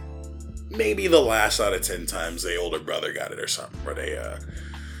 Maybe the last out of 10 times the older brother got it or something, where they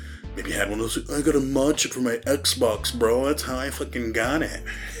maybe had one of those, I got a mod chip for my Xbox, bro. That's how I fucking got it.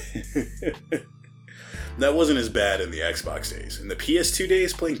 That wasn't as bad in the Xbox days. In the PS2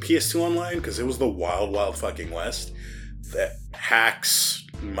 days, playing PS2 online, because it was the wild, wild fucking west, that hacks,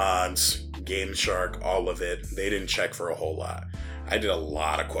 mods, Game Shark, all of it, they didn't check for a whole lot. I did a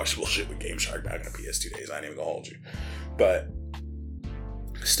lot of questionable shit with Game Shark back in the PS2 days, I ain't even gonna hold you. But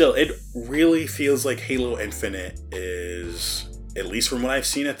still, it really feels like Halo Infinite is, at least from what I've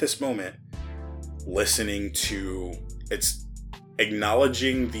seen at this moment, it's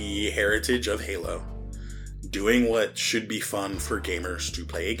acknowledging the heritage of Halo, doing what should be fun for gamers to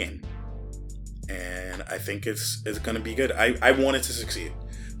play a game. And I think it's going to be good. I want it to succeed.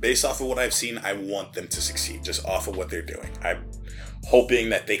 Based off of what I've seen, I want them to succeed, just off of what they're doing. I'm hoping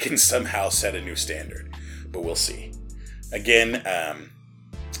that they can somehow set a new standard, but we'll see. Again,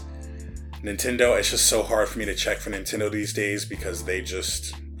 Nintendo, it's just so hard for me to check for Nintendo these days because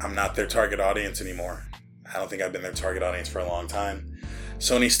I'm not their target audience anymore. I don't think I've been their target audience for a long time.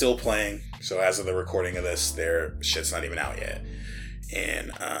 Sony's still playing, so as of the recording of this, their shit's not even out yet.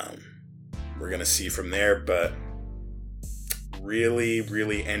 And we're going to see from there, but really,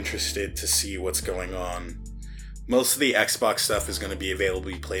 really interested to see what's going on. Most of the Xbox stuff is going to be available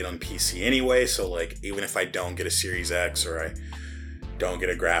to be played on PC anyway, so like even if I don't get a Series X or I don't get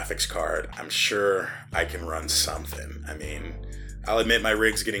a graphics card, I'm sure I can run something. I mean, I'll admit my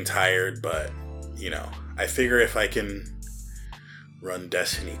rig's getting tired, but, you know, I figure if I can run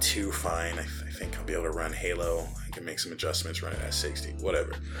Destiny 2 fine, I think I'll be able to run Halo. I can make some adjustments, run it at 60,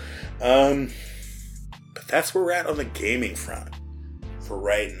 whatever. But that's where we're at on the gaming front for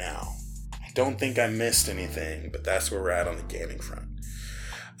right now. I don't think I missed anything, but that's where we're at on the gaming front.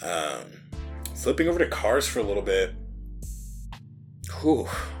 Flipping over to cars for a little bit.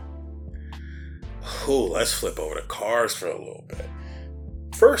 Let's flip over to cars for a little bit.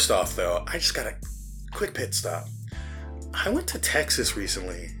 First off, though, I just got a quick pit stop. I went to Texas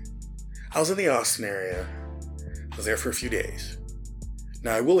recently. I was in the Austin area. I was there for a few days.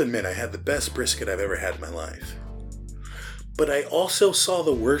 Now, I will admit I had the best brisket I've ever had in my life. But I also saw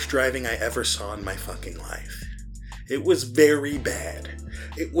the worst driving I ever saw in my fucking life. It was very bad.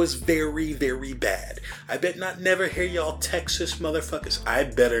 It was very, very bad. I bet not never hear y'all Texas motherfuckers. I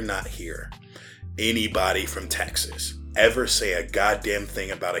better not hear anybody from Texas ever say a goddamn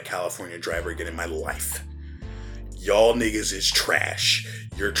thing about a California driver again in my life. Y'all niggas is trash.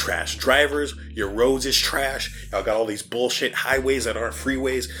 You're trash drivers. Your roads is trash. Y'all got all these bullshit highways that aren't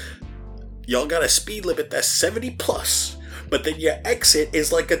freeways. Y'all got a speed limit that's 70 plus. But then your exit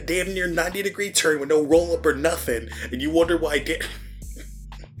is like a damn near 90-degree turn with no roll up or nothing. And you wonder why I did.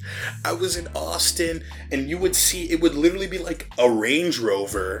 I was in Austin and you would see, it would literally be like a Range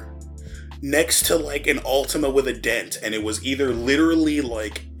Rover next to like an Altima with a dent, and it was either literally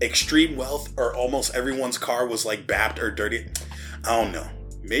like extreme wealth or almost everyone's car was like bapped or dirty. I don't know.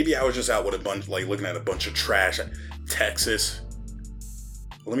 Maybe I was just out with a bunch, like looking at a bunch of trash. Texas.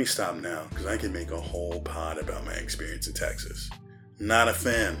 Let me stop now because I can make a whole pod about my experience in Texas. Not a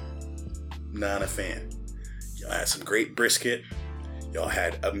fan. Not a fan. Y'all had some great brisket. Y'all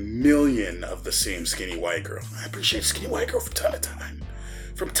had a million of the same skinny white girl. I appreciate skinny white girl from time to time.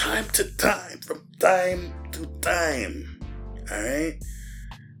 From time to time. From time to time. Alright?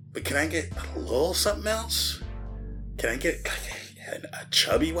 But can I get a little something else? Can I get a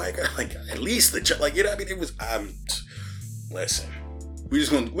chubby white girl? Like, at least the like, you know what I mean? It was, listen. We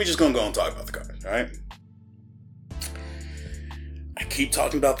just gonna go and talk about the car, alright? I keep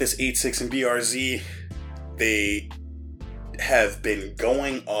talking about this 8.6 and BRZ. They have been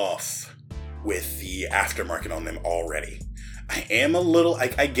going off with the aftermarket on them already. I am a little,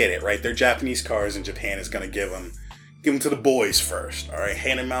 I get it, right? They're Japanese cars and Japan is going to give them to the boys first, all right?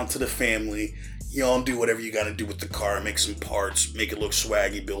 Hand them out to the family. Y'all do whatever you got to do with the car. Make some parts, make it look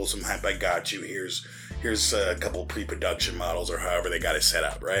swaggy, build some hype. I got you. Here's a couple pre-production models or however they got it set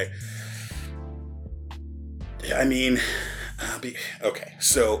up, right? I mean, okay.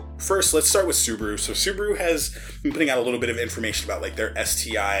 So first, let's start with Subaru. So Subaru has been putting out a little bit of information about like their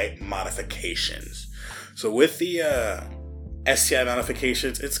STI modifications. So with the STI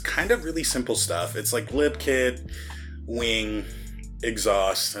modifications, it's kind of really simple stuff. It's like lip kit, wing,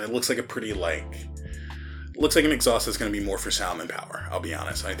 exhaust, and it looks like a pretty looks like an exhaust that's going to be more for sound than power. I'll be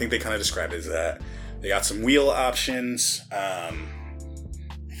honest. I think they kind of described it as that. They got some wheel options. I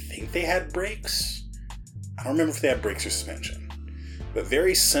think they had brakes. I don't remember if they had brakes or suspension. But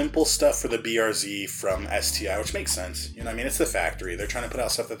very simple stuff for the BRZ from STI, which makes sense. You know what I mean? It's the factory. They're trying to put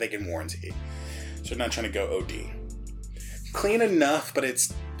out stuff that they can warranty. So they're not trying to go OD. Clean enough, but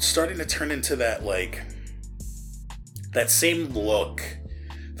it's starting to turn into that, like, that same look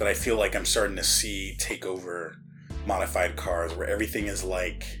that I feel like I'm starting to see take over modified cars, where everything is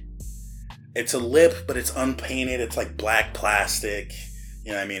like, it's a lip, but it's unpainted. It's like black plastic.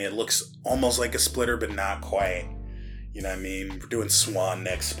 You know what I mean? It looks almost like a splitter, but not quite. You know what I mean? We're doing swan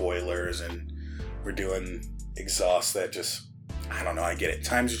neck spoilers, and we're doing exhaust that just, I don't know, I get it.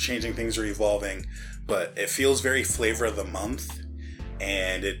 Times are changing, things are evolving, but it feels very flavor of the month,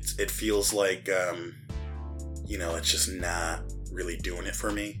 and it feels like, you know, it's just not really doing it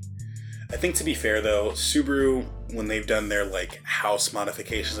for me. I think, to be fair though, Subaru, when they've done their like house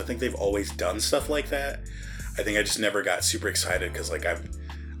modifications, I think they've always done stuff like that. I think I just never got super excited because like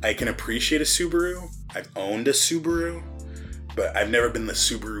I can appreciate a Subaru. I've owned a Subaru, but I've never been the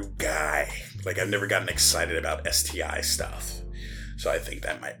Subaru guy. Like, I've never gotten excited about STI stuff. So I think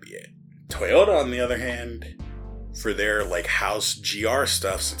that might be it. Toyota, on the other hand, for their like house GR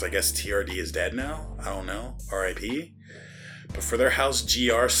stuff, since I guess TRD is dead now, I don't know, RIP. But for their house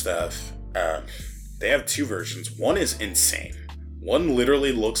GR stuff, they have two versions. One is insane. One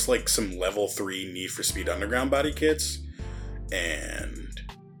literally looks like some level 3 Need for Speed Underground body kits. And,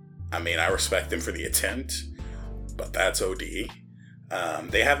 I mean, I respect them for the attempt, but that's OD.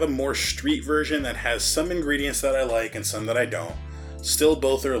 They have a more street version that has some ingredients that I like and some that I don't. Still,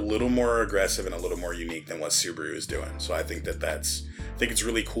 both are a little more aggressive and a little more unique than what Subaru is doing. So I think I think it's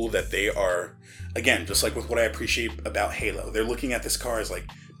really cool that they are, again, just like with what I appreciate about Halo, they're looking at this car as like,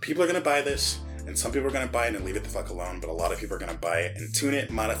 people are going to buy this, and some people are going to buy it and leave it the fuck alone, but a lot of people are going to buy it and tune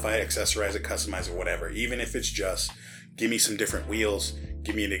it, modify it, accessorize it, customize it, whatever. Even if it's just, give me some different wheels,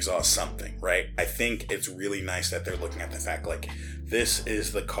 give me an exhaust, something, right? I think it's really nice that they're looking at the fact, like, this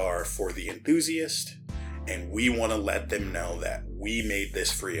is the car for the enthusiast, and we want to let them know that we made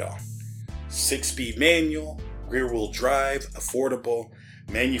this for y'all. 6-speed manual, rear-wheel drive, affordable,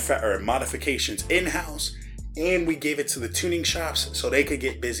 modifications in-house, and we gave it to the tuning shops so they could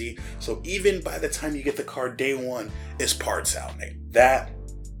get busy. So even by the time you get the car day one, it's parts out, mate. That,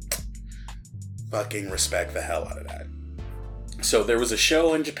 fucking respect the hell out of that. So there was a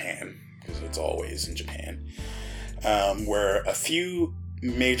show in Japan, because it's always in Japan, where a few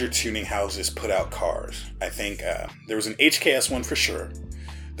major tuning houses put out cars. I think there was an HKS one for sure.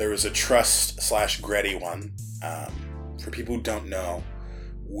 There was a Trust/Gretty one. For people who don't know,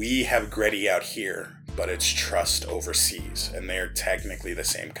 we have Gretty out here, but it's Trust overseas, and they're technically the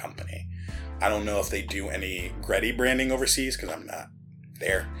same company. I don't know if they do any Gretty branding overseas, because I'm not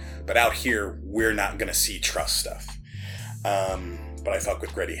there. But out here, we're not going to see Trust stuff. But I fuck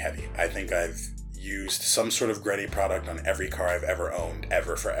with Gretty heavy. I think I've used some sort of Gretty product on every car I've ever owned,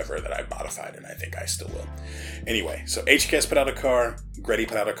 ever, forever, that I've modified, and I think I still will. Anyway, so HKS put out a car, Gretty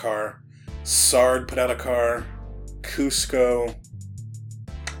put out a car, Sard put out a car, Cusco.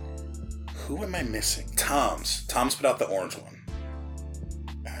 Who am I missing? Tom's put out the orange one.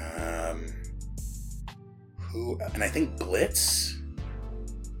 And I think Blitz?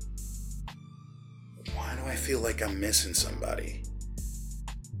 Why do I feel like I'm missing somebody?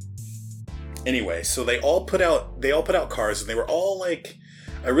 Anyway, so they all put out cars, and they were all like,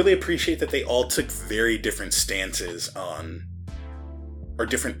 I really appreciate that they all took very different stances on, or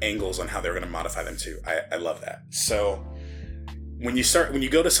different angles on how they were going to modify them too. I love that. So when you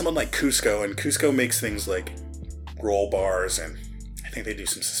go to someone like Cusco, and Cusco makes things like roll bars, and I think they do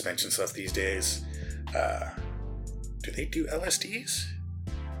some suspension stuff these days. Do they do LSDs?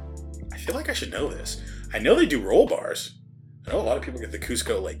 I feel like I should know this. I know they do roll bars. I know a lot of people get the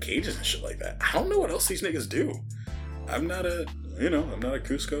Cusco like cages and shit like that. I don't know what else these niggas do. I'm not a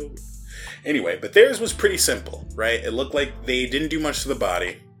Cusco. Anyway, but theirs was pretty simple, right? It looked like they didn't do much to the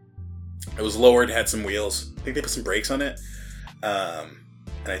body. It was lowered, had some wheels. I think they put some brakes on it. And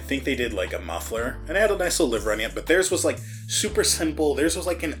I think they did like a muffler. And it had a nice little liver on it. But theirs was like super simple. Theirs was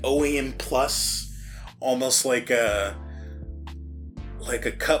like an OEM Plus. Almost like a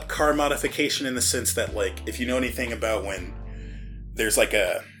cup car modification, in the sense that, like, if you know anything about when there's like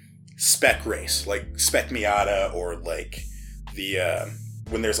a spec race, like Spec Miata, or like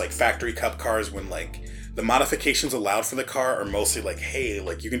when there's like factory cup cars, when like the modifications allowed for the car are mostly like, hey,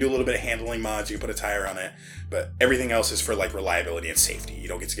 like you can do a little bit of handling mods, you can put a tire on it, but everything else is for like reliability and safety. You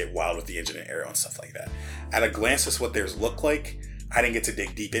don't get to get wild with the engine and aero and stuff like that. At a glance, that's what theirs look like. I didn't get to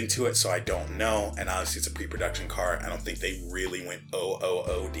dig deep into it, so I don't know. And obviously, it's a pre-production car. I don't think they really went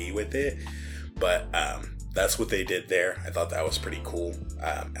OOOD with it. But that's what they did there. I thought that was pretty cool.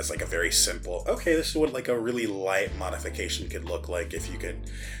 As like a very simple, okay, this is what like a really light modification could look like if you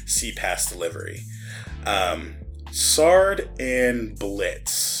could see past delivery. Sard and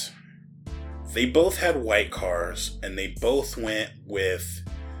Blitz. They both had white cars, and they both went with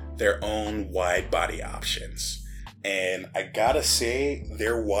their own wide body options. And I gotta say,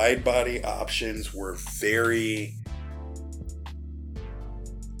 their wide body options were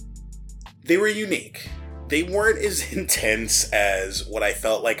they were unique. They weren't as intense as what I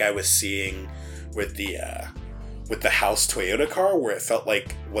felt like I was seeing with the House Toyota car, where it felt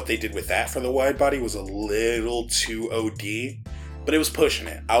like what they did with that for the wide body was a little too OD, but it was pushing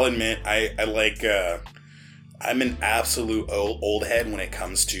it. I'll admit, I'm an absolute old head when it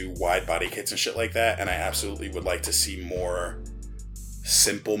comes to wide body kits and shit like that, and I absolutely would like to see more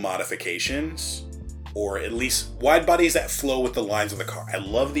simple modifications, or at least wide bodies that flow with the lines of the car. I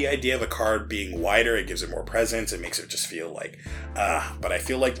love the idea of a car being wider. It gives it more presence. It makes it just feel like, but I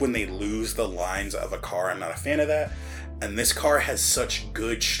feel like when they lose the lines of a car, I'm not a fan of that. And this car has such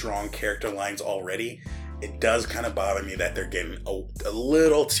good, strong character lines already. It does kind of bother me that they're getting a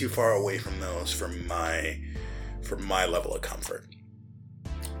little too far away from those for my level of comfort.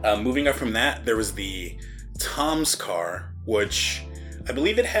 Moving up from that, there was the Tom's car, which I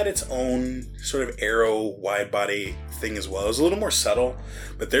believe it had its own sort of aero wide body thing as well. It was a little more subtle,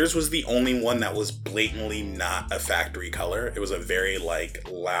 but theirs was the only one that was blatantly not a factory color. It was a very like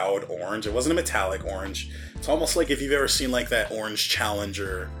loud orange. It wasn't a metallic orange. It's almost like if you've ever seen like that orange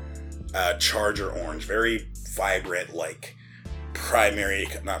Challenger Charger orange, very vibrant, like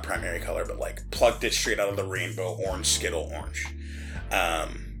not primary color, but like plucked it straight out of the rainbow orange, Skittle orange.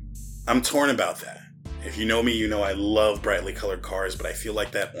 I'm torn about that. If you know me, you know I love brightly colored cars, but I feel like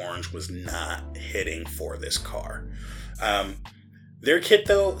that orange was not hitting for this car. Their kit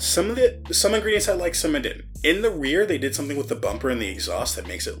though, some ingredients I liked, some I didn't. In the rear, they did something with the bumper and the exhaust that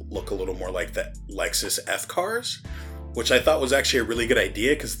makes it look a little more like the Lexus F cars, which I thought was actually a really good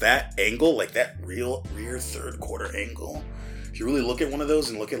idea, because that angle, like that real rear third quarter angle, if you really look at one of those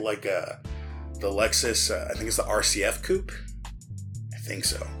and look at like the Lexus, I think it's the RCF coupe. I think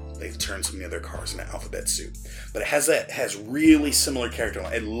so. They've turned some of the other cars into alphabet soup. But it has really similar character.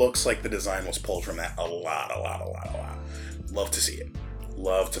 It looks like the design was pulled from that a lot. Love to see it.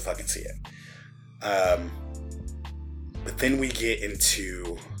 Love to fucking see it. But then we get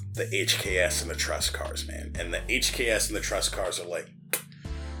into the HKS and the Trust cars, man. And the HKS and the Trust cars are like,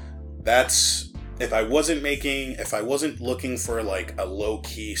 That's, if I wasn't looking for like a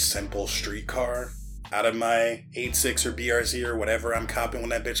low-key, simple street car out of my 8.6 or BRZ or whatever I'm copping when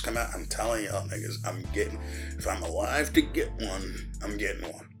that bitch come out, I'm telling y'all niggas, if I'm alive to get one, I'm getting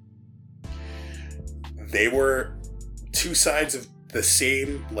one. They were two sides of the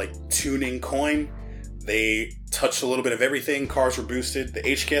same, like, tuning coin. They touched a little bit of everything. Cars were boosted. The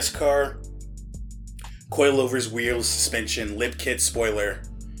HKS car, coilovers, wheels, suspension, lip kit, spoiler.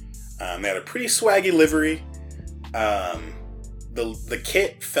 They had a pretty swaggy livery. The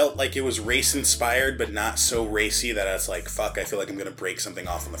kit felt like it was race inspired, but not so racy that I was like, fuck, I feel like I'm going to break something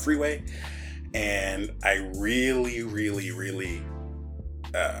off on the freeway. And I really, really, really,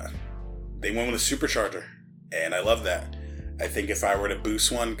 they went with a supercharger. And I love that. I think if I were to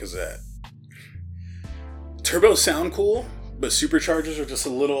boost one, because turbos sound cool, but superchargers are just a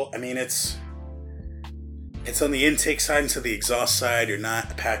little, I mean, it's on the intake side into the exhaust side. You're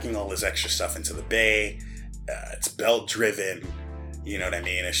not packing all this extra stuff into the bay. It's belt driven. You know what I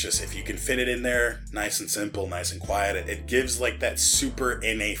mean? It's just, if you can fit it in there, nice and simple, nice and quiet, it gives like that super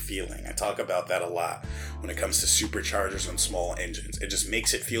NA feeling. I talk about that a lot when it comes to superchargers on small engines. It just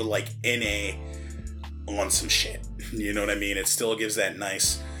makes it feel like NA on some shit. You know what I mean? It still gives that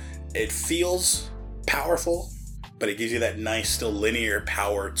nice, it feels powerful, but it gives you that nice, still linear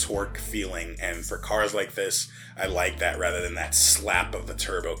power torque feeling. And for cars like this, I like that rather than that slap of the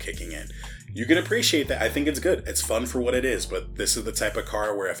turbo kicking in. You can appreciate that. I think it's good. It's fun for what it is, but this is the type of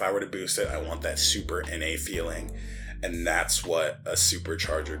car where if I were to boost it, I want that super NA feeling. And that's what a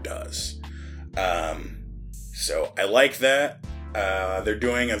supercharger does. So I like that. They're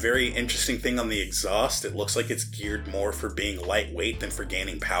doing a very interesting thing on the exhaust. It looks like it's geared more for being lightweight than for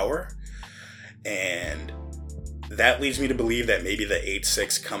gaining power. And that leads me to believe that maybe the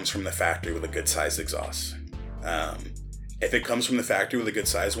 8.6 comes from the factory with a good sized exhaust. If it comes from the factory with a good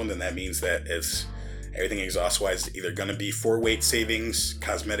sized one, then that means that it's everything exhaust wise either going to be for weight savings,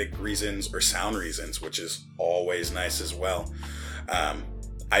 cosmetic reasons, or sound reasons, which is always nice as well.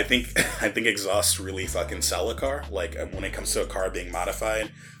 I think exhausts really fucking sell a car. Like, when it comes to a car being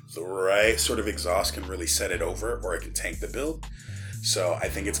modified, the right sort of exhaust can really set it over, or it can tank the build. So I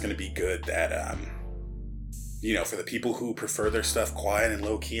think it's going to be good that, for the people who prefer their stuff quiet and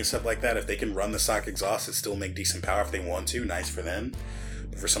low key and stuff like that, if they can run the stock exhaust and still make decent power if they want to, nice for them.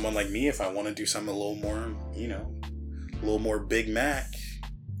 But for someone like me, if I want to do something a little more, a little more Big Mac,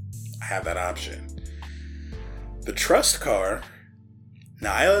 I have that option. The Trust car,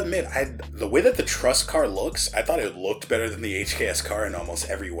 now I'll admit, the way that the Trust car looks, I thought it looked better than the HKS car in almost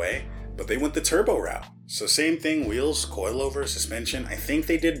every way, but they went the turbo route. So same thing, wheels, coilover, suspension. I think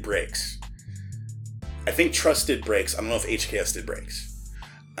they did brakes. I think Trust did brakes. I don't know if HKS did brakes.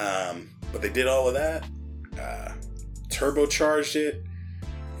 But they did all of that. Turbocharged it.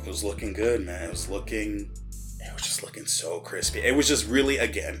 It was looking good, man. It was just looking so crispy. It was just really,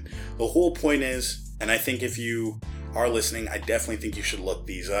 again, the whole point is, and I think if you are listening, I definitely think you should look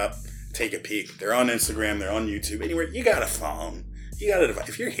these up. Take a peek. They're on Instagram. They're on YouTube. Anywhere. You got a phone. You got a device.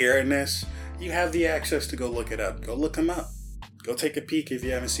 If you're hearing this, you have the access to go look it up. Go look them up. Go take a peek if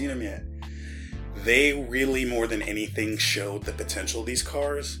you haven't seen them yet. They really, more than anything, showed the potential of these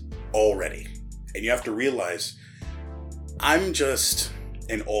cars already. And you have to realize, I'm just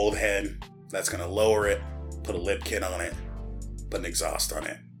an old head that's going to lower it, put a lip kit on it, put an exhaust on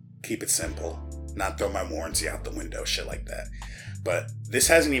it, keep it simple, not throw my warranty out the window, shit like that. But this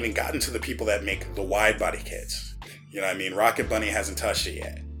hasn't even gotten to the people that make the wide body kits. You know what I mean? Rocket Bunny hasn't touched it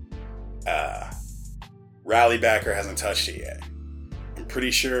yet. Rallybacker hasn't touched it yet. I'm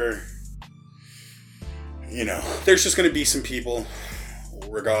pretty sure, there's just going to be some people,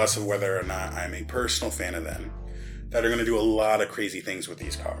 regardless of whether or not I'm a personal fan of them, that are going to do a lot of crazy things with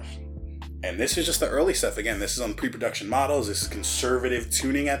these cars. And this is just the early stuff. Again, this is on pre-production models. This is conservative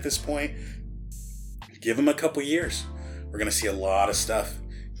tuning at this point. Give them a couple years. We're going to see a lot of stuff.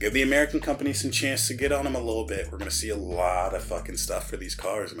 Give the American companies some chance to get on them a little bit. We're going to see a lot of fucking stuff for these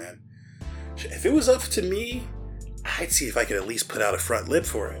cars, man. If it was up to me, I'd see if I could at least put out a front lip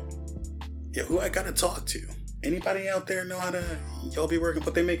for it. Yeah, who I gotta talk to? Anybody out there know how to, y'all be working,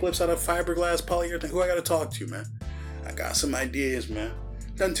 but they make lips out of fiberglass, polyurethane? Who I gotta talk to, man? I got some ideas, man.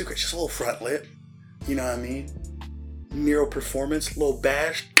 Nothing too crazy, just a little front lip. You know what I mean? Nero Performance, little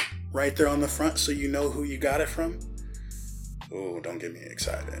bash right there on the front so you know who you got it from. Oh, don't get me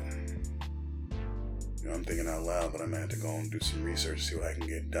excited. I'm thinking out loud, but I'm gonna have to go and do some research, see what I can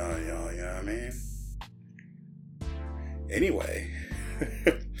get done, y'all. You know what I mean? Anyway,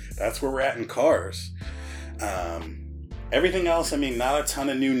 that's where we're at in cars. Everything else, not a ton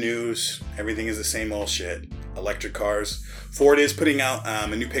of new news. Everything is the same old shit. A electric cars. Ford is putting out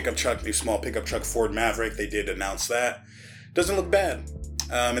a new pickup truck, new small pickup truck, Ford Maverick. They did announce that. Doesn't look bad.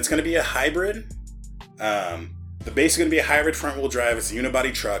 It's going to be a hybrid. The base is going to be a hybrid front-wheel drive. It's a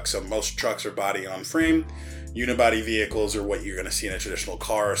unibody truck, so most trucks are body on frame. Unibody vehicles are what you're going to see in a traditional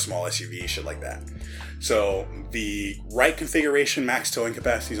car, a small SUV, shit like that. So the right configuration, max towing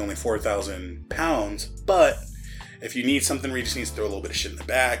capacity is only 4,000 pounds, but if you need something where you just need to throw a little bit of shit in the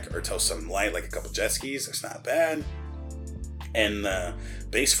back or tow something light like a couple jet skis, that's not bad. And the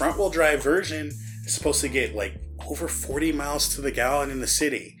base front-wheel drive version is supposed to get like over 40 miles to the gallon in the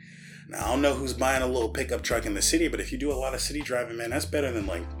city. Now, I don't know who's buying a little pickup truck in the city, but if you do a lot of city driving, man, that's better than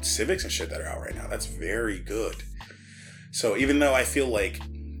like Civics and shit that are out right now. That's very good. So even though I feel like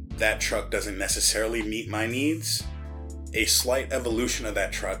that truck doesn't necessarily meet my needs, a slight evolution of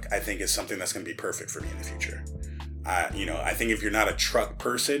that truck, I think, is something that's going to be perfect for me in the future. I think if you're not a truck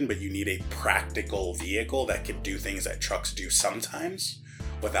person, but you need a practical vehicle that can do things that trucks do sometimes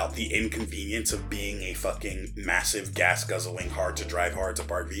without the inconvenience of being a fucking massive gas guzzling, hard to drive, hard to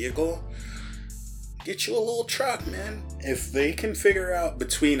park vehicle, get you a little truck, man. If they can figure out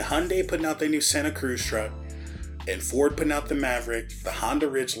between Hyundai putting out their new Santa Cruz truck and Ford putting out the Maverick, the Honda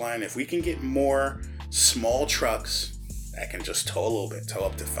Ridgeline, if we can get more small trucks that can just tow a little bit, tow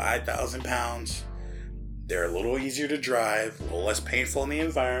up to 5,000 pounds, they're a little easier to drive, a little less painful in the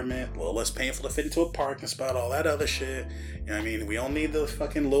environment, a little less painful to fit into a parking spot, all that other shit. You know what I mean? We don't need the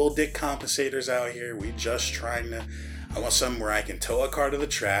fucking little dick compensators out here. We just trying to... I want something where I can tow a car to the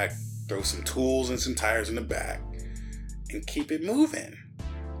track, throw some tools and some tires in the back, and keep it moving.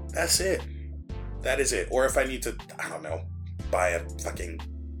 That's it. That is it. Or if I need to, I don't know, buy a fucking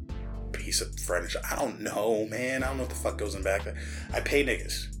piece of furniture. I don't know, man. I don't know what the fuck goes in back there. I pay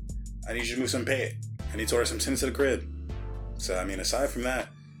niggas. I need you to move some pay. I need to order some tins to the crib. So, I mean, aside from that,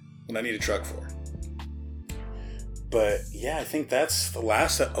 what I need a truck for. But, yeah, I think that's the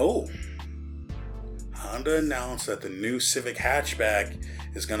last... Honda announced that the new Civic hatchback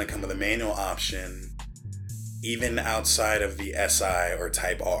is going to come with a manual option, even outside of the SI or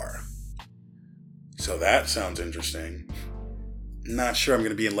Type R. So that sounds interesting. Not sure I'm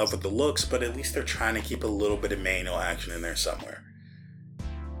going to be in love with the looks, but at least they're trying to keep a little bit of manual action in there somewhere.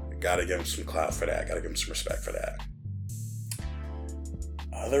 Gotta give him some clout for that. Gotta give him some respect for that.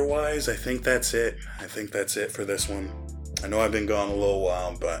 Otherwise, I think that's it. I think that's it for this one. I know I've been gone a little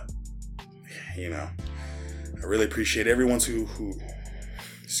while, but, I really appreciate everyone I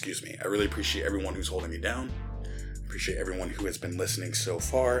really appreciate everyone who's holding me down. I appreciate everyone who has been listening so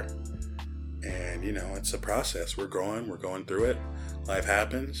far. And, it's a process. We're going through it. Life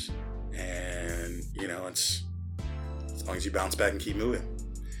happens. And, it's as long as you bounce back and keep moving.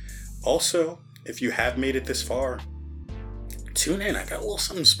 Also, if you have made it this far, tune in. I got a little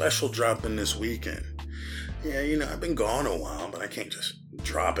something special dropping this weekend. Yeah, I've been gone a while, but I can't just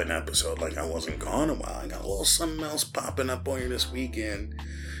drop an episode like I wasn't gone a while. I got a little something else popping up on you this weekend.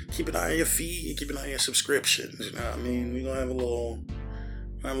 Keep an eye on your feed. Keep an eye on your subscriptions. You know what I mean? We're going to have a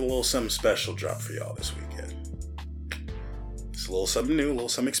little something special drop for y'all this weekend. It's a little something new, a little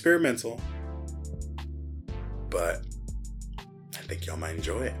something experimental. But I think y'all might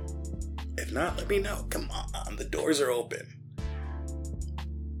enjoy it. If not, let me know. Come on, the doors are open.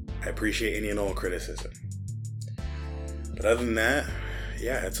 I appreciate any and all criticism. But other than that,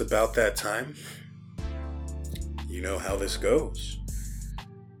 yeah, it's about that time. You know how this goes.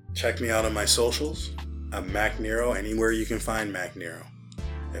 Check me out on my socials. I'm Makk Nero, anywhere you can find Makk Nero.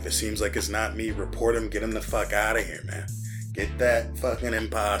 If it seems like it's not me, report him, get him the fuck out of here, man. Get that fucking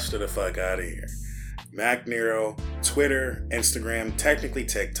imposter the fuck out of here. Makk Nero, Twitter, Instagram, technically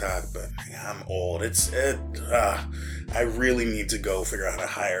TikTok, but I'm old. I really need to go figure out how to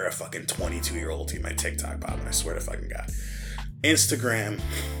hire a fucking 22-year-old to be my TikTok bot, I swear to fucking God. Instagram,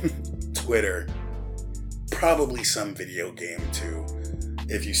 Twitter, probably some video game too.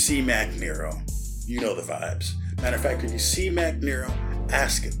 If you see Makk Nero, you know the vibes. Matter of fact, if you see Makk Nero,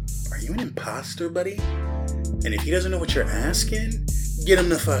 ask him, are you an imposter, buddy? And if he doesn't know what you're asking, get him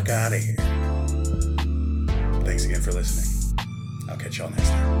the fuck out of here. Thanks again for listening. I'll catch y'all next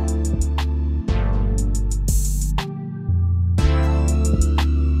time.